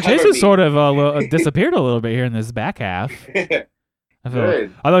Ja'Marr Chase has sort of disappeared a little bit here in this back half.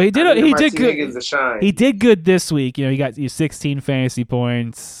 Good. Although he did good. He did good this week. You know, he got 16 fantasy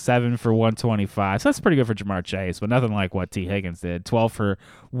points, 7 for 125. So that's pretty good for Ja'Marr Chase, but nothing like what T. Higgins did. 12 for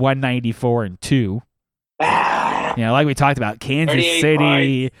 194 and 2. You know, like we talked about, Kansas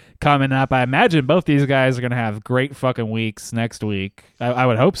City coming up. I imagine both these guys are going to have great fucking weeks next week. I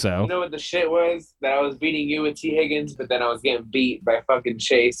would hope so. You know what the shit was? That I was beating you with T. Higgins, but then I was getting beat by fucking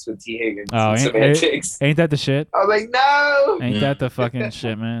Chase with T. Higgins. Oh, ain't that the shit? I was like, no! Ain't that the fucking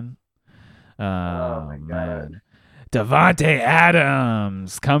shit, man? Oh my God. Davante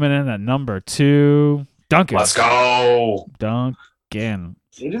Adams coming in at number 2. Duncan. Let's go. Duncan.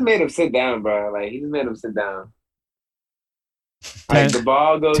 He just made him sit down, bro. Like, he just made him sit down. Like, the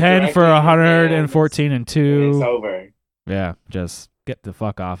ball goes 10 for 114 and 2. It's over. Yeah, just get the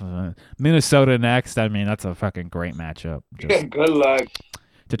fuck off of it. Minnesota next. I mean, that's a fucking great matchup. Good luck.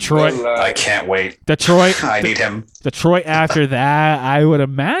 Detroit. Good luck. I can't wait. Detroit. I need him. Detroit after that, I would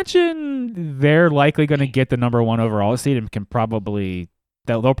imagine they're likely going to get the number 1 overall seed and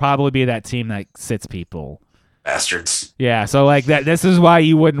they'll probably be that team that sits people. Bastards. Yeah, so like that. This is why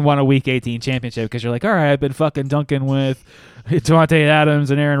you wouldn't want a Week 18 championship, because you're like, all right, I've been fucking dunking with Davante Adams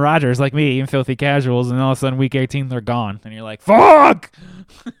and Aaron Rodgers, like me, even filthy casuals, and all of a sudden Week 18 they're gone, and you're like, fuck,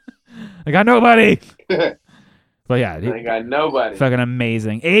 I got nobody. But yeah, I got nobody. Fucking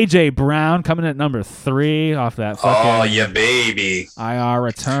amazing. AJ Brown coming in at number 3 off that fucking. Oh yeah, baby. IR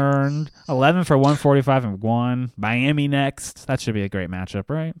returned 11 for 145 and 1. Miami next. That should be a great matchup,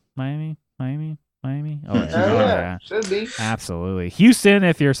 right? Miami. Oh, yeah. Should be. Absolutely. Houston,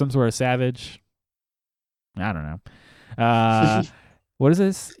 if you're some sort of savage. I don't know. What is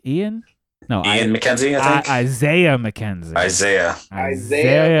this? Ian McKenzie, I think. Isaiah McKenzie. Isaiah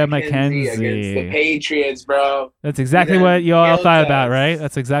McKenzie against the Patriots, bro. That's exactly what you all thought about, right?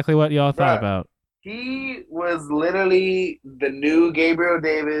 That's exactly what you all thought about. He was literally the new Gabriel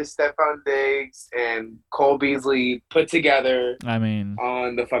Davis, Stephon Diggs, and Cole Beasley put together. I mean,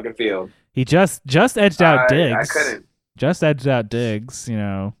 on the fucking field. He just edged out Diggs. I couldn't. Just edged out Diggs, you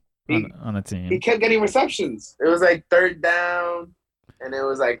know, on a team. He kept getting receptions. It was like 3rd down, and it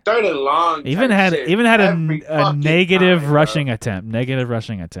was like 3rd and long. Even had a negative rushing attempt. Negative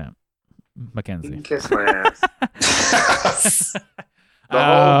rushing attempt. McKenzie. Kiss my ass. The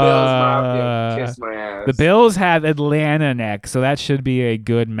whole Bills mafia kiss my ass. The Bills have Atlanta next, so that should be a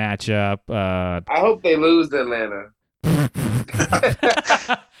good matchup. I hope they lose to Atlanta.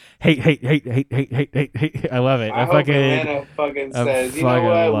 Hate. I love it. I hope Atlanta fucking says, you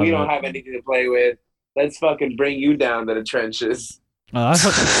know what? We don't have anything to play with. Let's fucking bring you down to the trenches. That's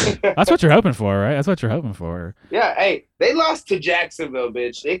what you're hoping for, right? That's what you're hoping for. Yeah, hey, they lost to Jacksonville,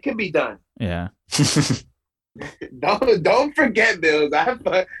 bitch. It could be done. Yeah. Don't forget, Bills. I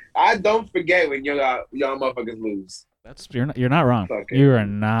don't forget when y'all motherfuckers lose. You're not wrong. You are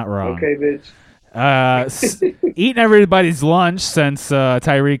not wrong. Okay, bitch. Eating everybody's lunch since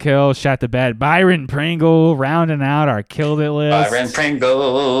Tyreek Hill shot the bed. Byron Pringle rounding out our killed it list. Byron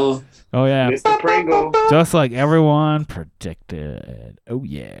Pringle. Oh yeah, Mr. Pringle. Just like everyone predicted. Oh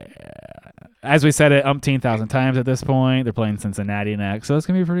yeah. As we said it umpteen thousand times at this point, they're playing Cincinnati next, so it's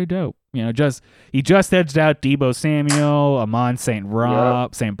gonna be pretty dope. You know, he just edged out Deebo Samuel, Amon St.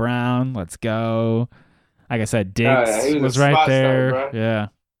 Brown. Let's go. Like I said, Diggs was right there. Yeah,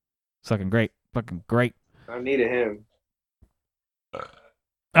 fucking great. I needed him. All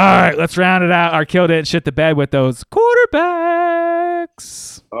right, let's round it out. Our killed it and shit the bed with those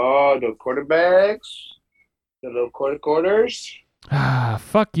quarterbacks. Oh, the quarterbacks. The little quarters.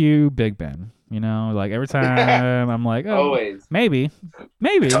 Fuck you, Big Ben. You know, like every time I'm like, oh, always. Maybe,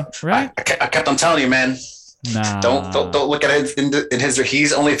 right? I kept on telling you, man. Nah. Don't look at it in his. He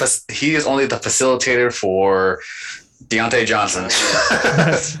is only the facilitator for Deontay Johnson.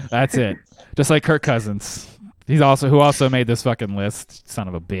 That's it. Just like Kirk Cousins. Who also made this fucking list. Son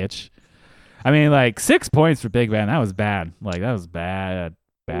of a bitch. I mean, like 6 points for Big Ben. That was bad. Like that was bad.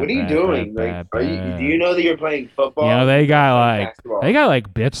 What are you doing? Do you know that you're playing football? You know, they got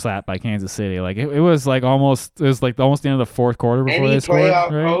bitch slapped by Kansas City. Like it was almost the end of the fourth quarter before they scored. Any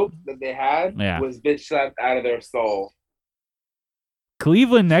playoff right? hope that they had was bitch slapped out of their soul.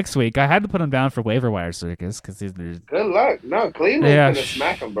 Cleveland next week. I had to put him down for waiver wire circus because he's Good luck. No, Cleveland's Yeah, gonna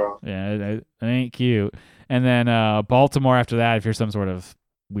smack him, bro. yeah, it ain't cute. And then Baltimore after that. If you're some sort of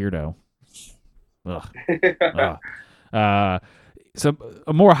weirdo. Ugh. So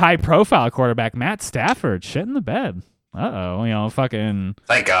a more high profile quarterback, Matt Stafford, shit in the bed. Fucking.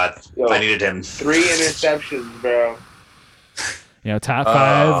 Thank God. Yo, I needed him. 3 interceptions, bro. Top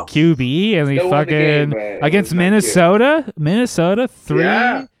 5 QB, and he Still won the game, fucking but it against was not Minnesota. Minnesota 3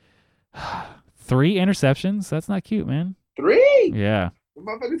 Yeah. 3 interceptions. That's not cute, man. 3. Yeah, The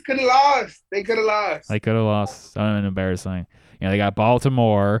motherfuckers could have lost. They could have lost. they could have lost. Embarrassing. They got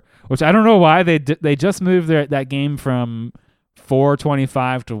Baltimore, which I don't know why they just moved that game from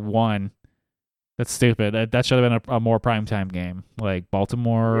 4:25 to 1. That's stupid. That should have been a more primetime game. Like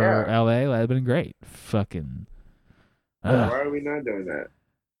Baltimore, Yeah. LA, that'd have been great. Fucking. Why are we not doing that?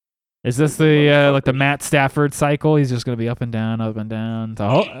 Is this the Matt Stafford cycle? He's just gonna be up and down, up and down.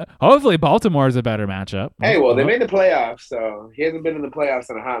 So hopefully Baltimore is a better matchup. Hey, well, they made the playoffs, so he hasn't been in the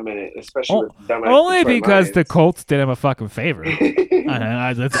playoffs in a hot minute, especially with dumbass only Detroit because the Lions. Colts did him a fucking favor.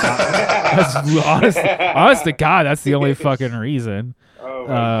 That's honest to God, that's the only fucking reason. Oh my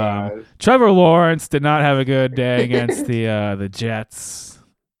god. Trevor Lawrence did not have a good day against the Jets,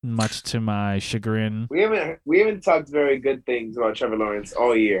 much to my chagrin. We haven't talked very good things about Trevor Lawrence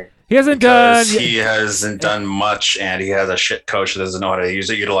all year. He hasn't done. Because he hasn't done much, and he has a shit coach that doesn't know how to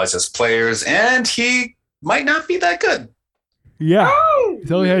utilize his players, and he might not be that good. Yeah. Oh,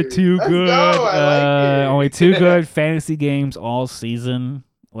 He's only had 2 let's good, go. I like it. only 2 good fantasy games all season.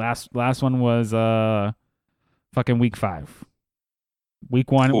 Last one was fucking week 5. Week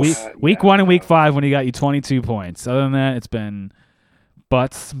 1, week 1 and week 5 when he got you 22 points. Other than that, it's been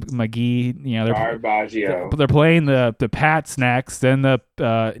Butts, McGee. They're playing the Pats next, then then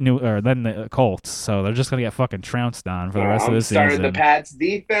the Colts. So they're just gonna get fucking trounced on for the rest of the season. Starting the Pats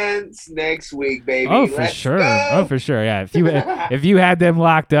defense next week, baby. Oh, for Let's sure. go. Oh, for sure. Yeah. If you had them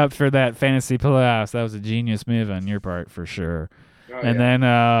locked up for that fantasy playoffs, that was a genius move on your part for sure. Oh, And yeah. then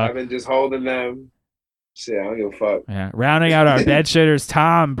I've been just holding them. Shit, I don't give a fuck. yeah, rounding out our bed shitters,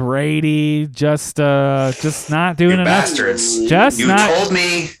 Tom Brady just not doing You enough. bastards. Just You not. told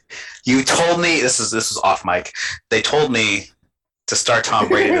me this is off mic. They told me to start Tom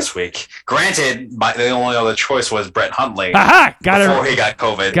Brady this week. Granted, the only other choice was Brett Hundley Aha! before he got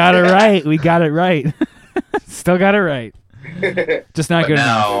COVID. Got it right. We got it right. Still got it right. Just not But good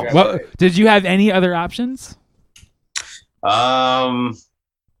now- enough. What, did you have any other options? No.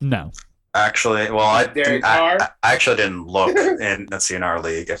 Actually, well, I Derek Carr? actually didn't look in our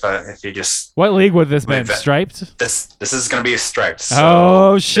league. If you just What league would this been? Wait, Striped? this is going to be a striped. So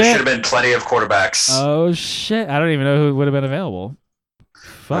Oh, There shit. should have been plenty of quarterbacks. Oh shit! I don't even know who would have been available.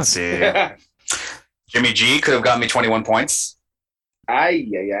 Fuck. Let's see. Jimmy G could have got me 21 points. Ay.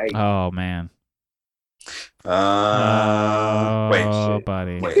 Oh man. Wait, Oh, shit.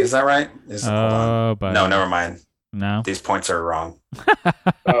 buddy. wait, is that right? Hold on. Oh, buddy. No, never mind. No. These points are wrong.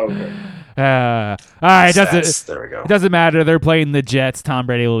 Oh, okay. All right. Stats, there we go. It doesn't matter. They're playing the Jets. Tom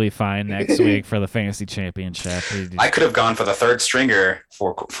Brady will be fine next week for the fantasy championship. I could have gone for the third stringer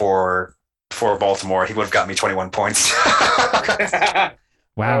for Baltimore. He would have got me 21 points.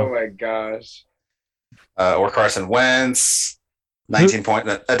 Wow. Oh my gosh. Or Carson Wentz, 19 points.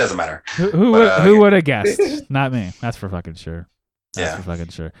 That doesn't matter. Who would have guessed? Not me. That's for fucking sure. That's Yeah. for fucking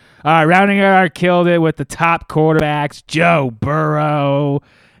sure. All right, rounding out our killed it with the top quarterbacks: Joe Burrow,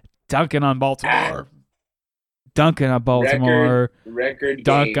 dunking on Baltimore, dunking on Baltimore, Record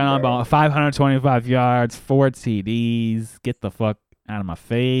dunking game, on bro. Baltimore. 525 yards, 4 TDs. Get the fuck out of my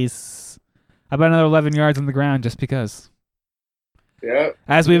face. How about another 11 yards on the ground just because? Yep.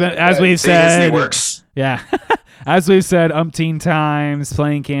 As we've See, his knee said, works. yeah, as we've said umpteen times,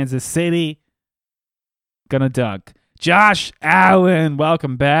 playing Kansas City, gonna dunk. Josh Allen,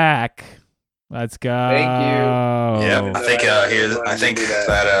 welcome back. Let's go. Thank you. Yeah, I think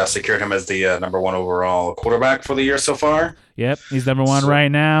that secured him as the number 1 overall quarterback for the year so far. Yep, he's number 1 right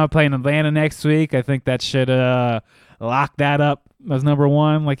now. Playing Atlanta next week. I think that should lock that up as number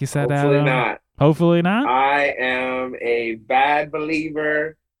 1, like you said. Hopefully Adam. not. Hopefully not. I am a bad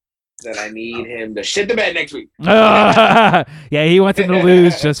believer that I need him to shit the bed next week. Yeah, he wants him to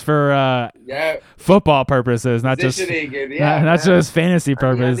lose just for Yeah. football purposes, not just Positioning and- yeah, not man. just fantasy I need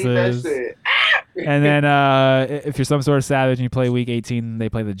that purposes. shit. And then if you're some sort of savage and you play week 18, they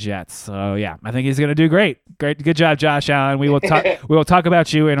play the Jets. So yeah, I think he's gonna do great. Good job, Josh Allen. We will talk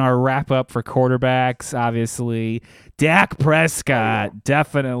about you in our wrap up for quarterbacks. Obviously, Dak Prescott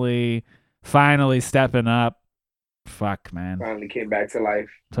definitely finally stepping up. Fuck man, Finally came back to life.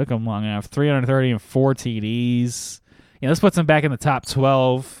 took him long enough. 330 and 4 TDs. this puts him back in the top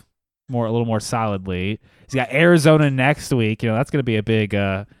 12 a little more solidly. He's got Arizona next week. That's going to be a big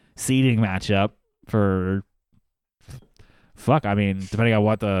seeding matchup for. Fuck, I mean, depending on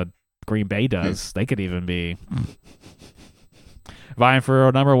what the Green Bay does, they could even be vying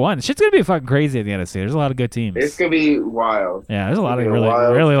for number one. Shit's gonna be fucking crazy at the NFC. There's a lot of good teams. It's gonna be wild. Yeah, there's a lot of really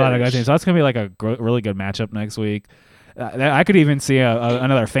a lot of good teams. So that's gonna be like a really good matchup next week. I could even see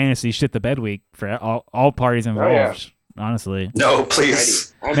another fantasy shit the bed week for all parties involved. Yeah. Honestly, No,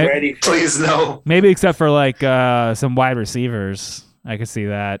 please. I'm ready. Please, no. maybe except for like some wide receivers, I could see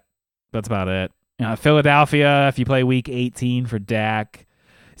that. That's about it. Philadelphia, if you play week 18 for Dak.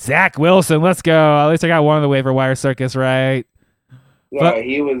 Zach Wilson, let's go. At least I got one of the waiver wire circus right. Yeah,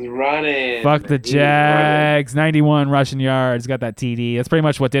 he was running. Fuck the Jags. 91 rushing yards. Got that TD. That's pretty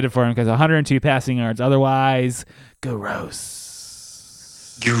much what did it for him because 102 passing yards. Otherwise, gross.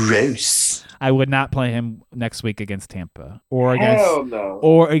 I would not play him next week against Tampa or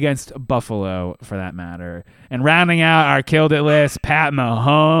against Buffalo for that matter. And rounding out our killed it list, Pat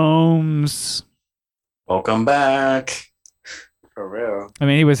Mahomes. Welcome back. For real. I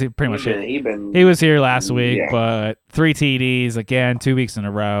mean, he was pretty much it. He was here last week, but 3 TDs again, 2 weeks in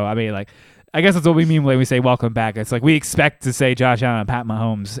a row. I mean, like, I guess that's what we mean when we say welcome back. It's like we expect to say Josh Allen and Pat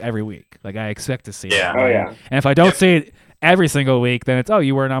Mahomes every week. Like I expect to see it. Oh yeah. And if I don't see it every single week, then it's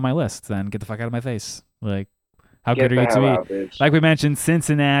you weren't on my list. Then get the fuck out of my face. Like, how good are you to me? Like we mentioned,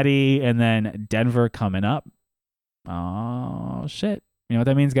 Cincinnati and then Denver coming up. Oh shit! You know what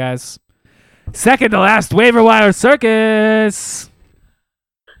that means, guys? Second to last waiver wire circus.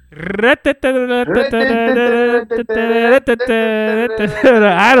 I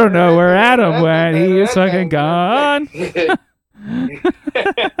don't know where Adam went. He is fucking gone.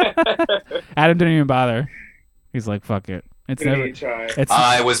 Adam didn't even bother. He's like, fuck it.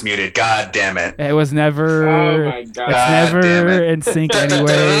 I was muted. God damn it. It was never. Oh my God. It's never in sync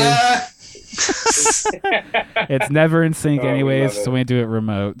anyway. It's never in sync anyways, so we do it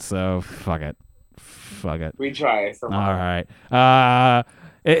remote. So fuck it. We try. All right.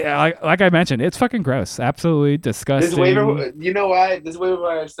 Like I mentioned, it's fucking gross. Absolutely disgusting. You know why? This waiver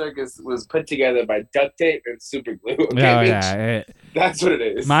wire circus was put together by duct tape and super glue. Okay, that's what it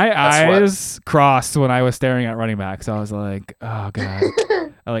is. My eyes crossed when I was staring at running backs. I was like, oh God.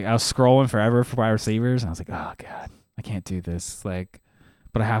 I was scrolling forever for wide receivers. And I was like, oh God, I can't do this. Like,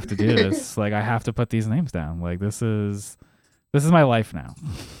 but I have to do this. Like, I have to put these names down. Like, this is my life now.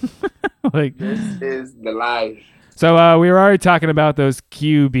 Like, this is the life. So we were already talking about those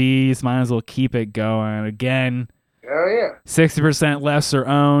QBs. Might as well keep it going. Again, oh yeah, 60% lesser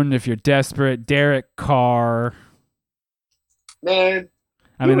owned if you're desperate. Derek Carr. Man,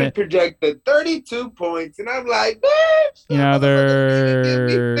 they projected 32 points, and I'm like, man,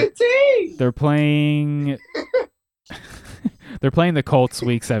 they're playing. They're playing the Colts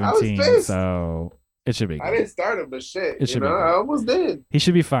week 17, so it should be good. I didn't start him, but shit, I almost did. He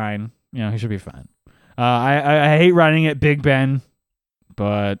should be fine. He should be fine. I hate running it, Big Ben,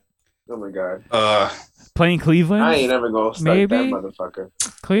 but oh my God, playing Cleveland. I ain't ever gonna start that motherfucker.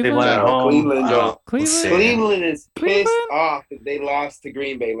 Cleveland is pissed off that they lost to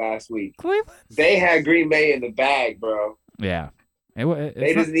Green Bay last week. Cleveland. They had Green Bay in the bag, bro. Yeah,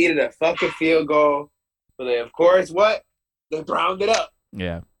 they just needed a fucking field goal. So they, of course, they browned it up.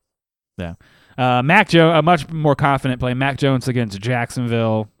 Yeah. Mac Jones, a much more confident play. Mac Jones against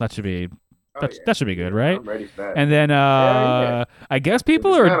Jacksonville. That should be. That should be good, right? I'm ready for that. And then I guess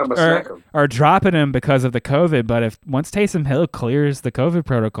people are dropping him because of the COVID. But once Taysom Hill clears the COVID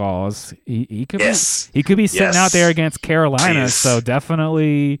protocols, he could be sitting out there against Carolina. Jeez. So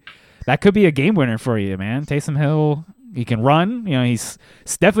definitely that could be a game winner for you, man. Taysom Hill, he can run. He's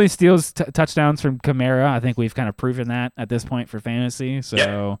definitely steals touchdowns from Kamara. I think we've kind of proven that at this point for fantasy. So.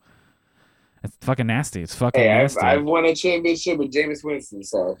 Yeah. It's fucking nasty. It's fucking nasty. I've won a championship with Jameis Winston,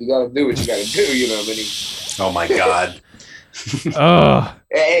 so if you got to do what you got to do, you know what I mean? Oh, my God.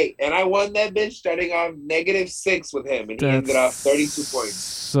 Hey, and I won that bitch starting off -6 with him, and he ended up 32 points.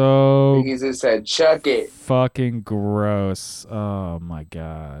 So he just said, chuck it. Fucking gross. Oh, my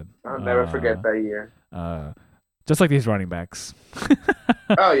God. I'll never forget that year. Just like these running backs.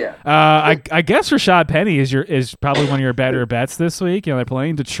 Oh, yeah. I guess Rashad Penny is probably one of your better bets this week. They're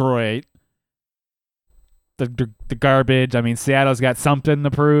playing Detroit. The garbage. I mean, Seattle's got something to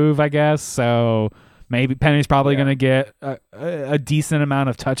prove, I guess. So maybe Penny's probably going to get a decent amount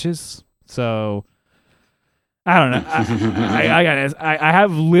of touches. So I don't know. I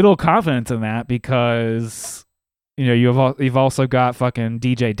have little confidence in that because you've also got fucking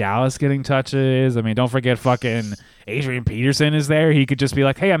DJ Dallas getting touches. I mean, don't forget fucking Adrian Peterson is there. He could just be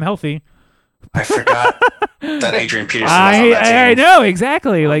like, "Hey, I'm healthy." I forgot that Adrian Peterson was on that team. I know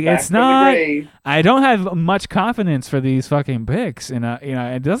exactly. Like Back it's from the not. grave. I don't have much confidence for these fucking picks, and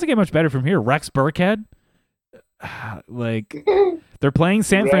it doesn't get much better from here. Rex Burkhead, like they're playing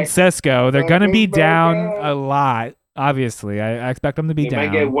San Rex Francisco. They're gonna be fucking down Burkhead. a lot. Obviously, I expect them to be He down.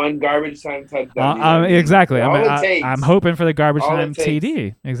 might get one garbage time touchdown. Exactly. All it takes. I'm hoping for the garbage All it time takes.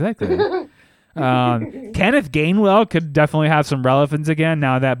 TD. Exactly. Kenneth Gainwell could definitely have some relevance again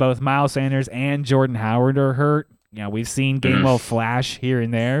now that both Miles Sanders and Jordan Howard are hurt. We've seen Gainwell flash here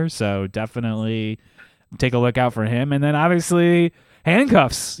and there, so definitely take a look out for him. And then obviously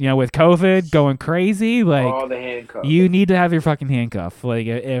handcuffs. With COVID going crazy, like All the handcuffs. you need to have your fucking handcuff. Like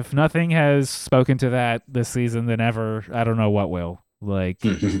if nothing has spoken to that this season, then ever, I don't know what will. Like,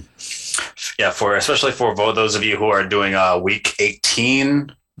 Yeah, especially for those of you who are doing Week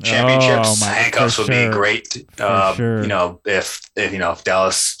 18 championships, handcuffs would be great. Sure. If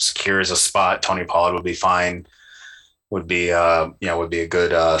Dallas secures a spot, Tony Pollard would be fine. Would be a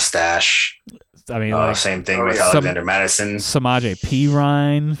good stash. I mean, same thing with Alexander Madison. Samaje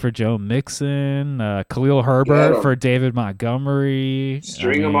Perine for Joe Mixon, Khalil Herbert for David Montgomery.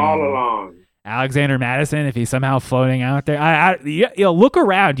 String them all along. Alexander Madison, if he's somehow floating out there. Look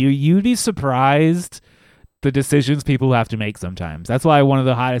around you. You'd be surprised the decisions people have to make sometimes. That's why one of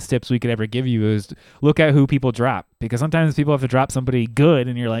the hottest tips we could ever give you is look at who people drop, because sometimes people have to drop somebody good,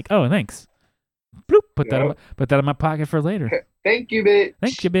 and you're like, oh, thanks. Bloop, put that in my pocket for later. Thank you, bitch.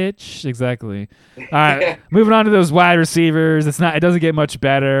 Thank you, bitch. Exactly. All right, moving on to those wide receivers. It doesn't get much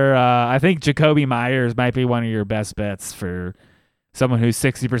better. I think Jacoby Myers might be one of your best bets for someone who's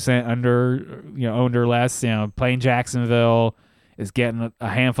 60% under, owned or less. Playing Jacksonville, is getting a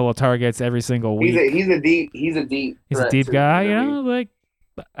handful of targets every single week. He's a deep guy. He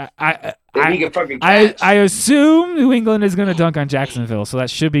can fucking I catch. assume New England is going to dunk on Jacksonville, so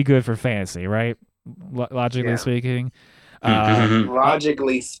that should be good for fantasy, right? Logically speaking.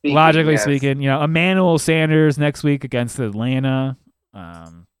 Logically speaking. Logically speaking, Emmanuel Sanders next week against Atlanta.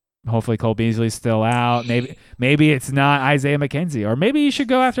 Hopefully Cole Beasley's still out. Maybe it's not Isaiah McKenzie, or maybe you should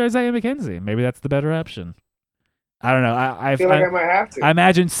go after Isaiah McKenzie. Maybe that's the better option. I don't know. I feel like I might have to. I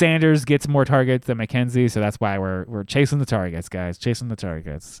imagine Sanders gets more targets than McKenzie, so that's why we're chasing the targets, guys. Chasing the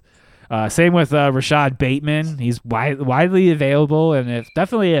targets. Same with Rashad Bateman. He's widely available, and if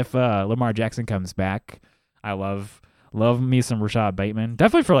Lamar Jackson comes back, I love me some Rashad Bateman.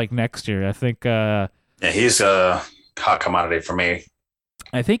 Definitely for like next year. I think. He's a hot commodity for me.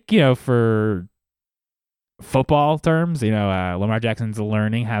 I think for football terms, Lamar Jackson's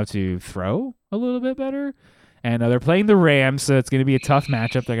learning how to throw a little bit better. And they're playing the Rams, so it's going to be a tough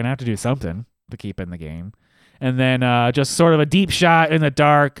matchup. They're going to have to do something to keep in the game. And then just sort of a deep shot in the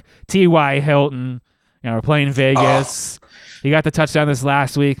dark, T.Y. Hilton. We're playing Vegas. He got the touchdown this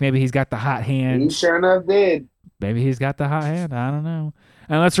last week. Maybe he's got the hot hand. He sure enough did. Maybe he's got the hot hand. I don't know.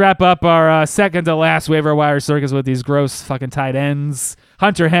 And let's wrap up our second to last waiver wire circus with these gross fucking tight ends.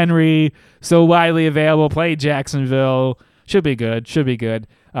 Hunter Henry, so widely available. Played Jacksonville. Should be good.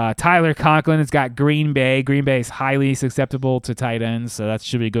 Tyler Conklin has got Green Bay. Green Bay is highly susceptible to tight ends, so that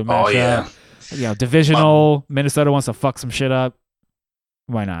should be a good matchup. Oh, yeah. Divisional. Minnesota wants to fuck some shit up.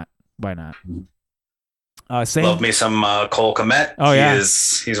 Why not? Love me some Cole Kmet. Oh, yeah.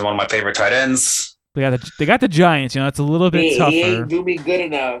 He's one of my favorite tight ends. They got the Giants. It's a little bit tougher. He ain't do me good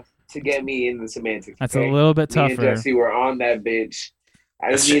enough to get me in the semantics. That's a little bit tougher. Me and Jesse were on that bitch.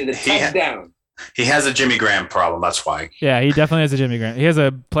 I just needed a touchdown. He has a Jimmy Graham problem. That's why. Yeah, he definitely has a Jimmy Graham. He has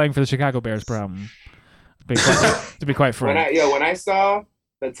a playing for the Chicago Bears problem. To be quite frank. When I saw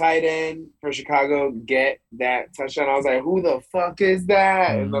the tight end for Chicago get that touchdown, I was like, "Who the fuck is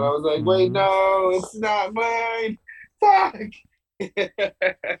that?" And then I was like, "Wait, no, it's not mine. Fuck."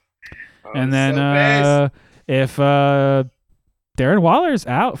 And then if Darren Waller's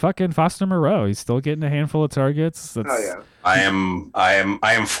out, fucking Foster Moreau, he's still getting a handful of targets. Oh yeah. I am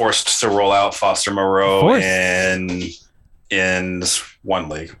forced to roll out Foster Moreau in this one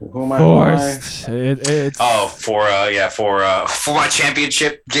league. Who am I? Forced. For my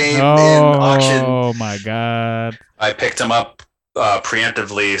championship game in auction. Oh my god! I picked him up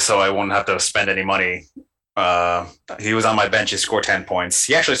preemptively, so I wouldn't have to spend any money. He was on my bench. He scored 10 points.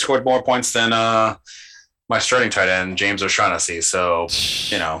 He actually scored more points than my starting tight end, James O'Shaughnessy. So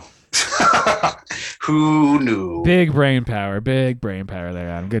who knew? Big brain power there,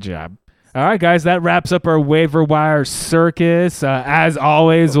 Adam. Good job. All right, guys, that wraps up our waiver wire circus. As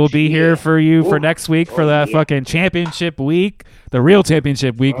always, we'll be here for you for next week for the fucking championship week, the real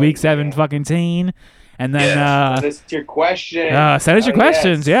championship week, week 7 fucking teen. And then send us your questions. send us your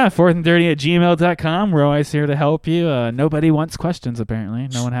questions. Yes. Yeah, 4thand30@gmail.com. We're always here to help you. Nobody wants questions, apparently.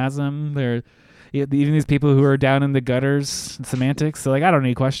 No one has them. They're even these people who are down in the gutters and semantics. They're like, I don't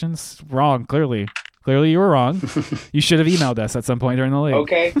need questions. Wrong, clearly. Clearly, you were wrong. You should have emailed us at some point during the league.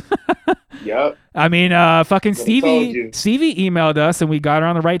 Okay. Yep. I mean, fucking Stevie emailed us, and we got her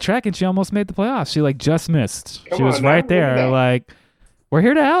on the right track, and she almost made the playoffs. She just missed. She was right there. Like, we're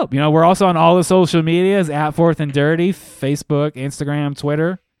here to help. We're also on all the social medias at 4thand30, Facebook, Instagram,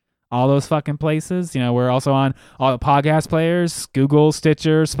 Twitter, all those fucking places. We're also on all the podcast players: Google,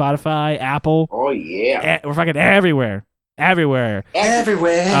 Stitcher, Spotify, Apple. Oh yeah. We're fucking everywhere. Everywhere.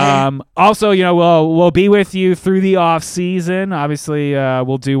 Also, we'll be with you through the off season. Obviously,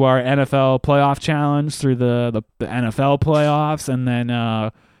 we'll do our NFL playoff challenge through the NFL playoffs, and then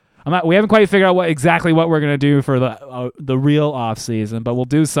we haven't quite figured out exactly what we're gonna do for the real off season, but we'll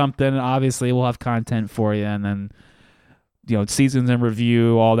do something. Obviously, we'll have content for you, and then seasons in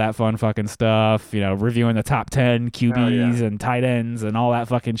review, all that fun fucking stuff. Reviewing the top 10 QBs and tight ends and all that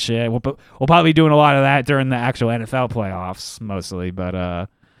fucking shit. We'll probably be doing a lot of that during the actual NFL playoffs, mostly. But oh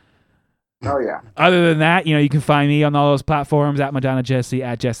yeah. Other than that, you can find me on all those platforms at Madonna Jesse,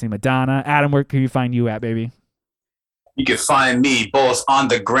 at Jesse Madonna. Adam, where can you find you at, baby? You can find me both on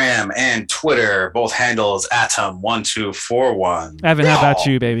the gram and Twitter, both handles Atom1241. Evan, how about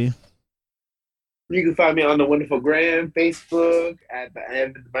you, baby? You can find me on the wonderful gram, Facebook, at the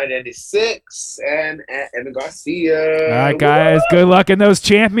Evan by 96, and at Evan Garcia. All right, guys. Woo! Good luck in those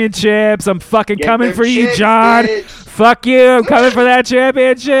championships. I'm fucking coming for you, John. Bitch. Fuck you. I'm coming for that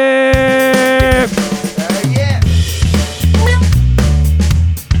championship.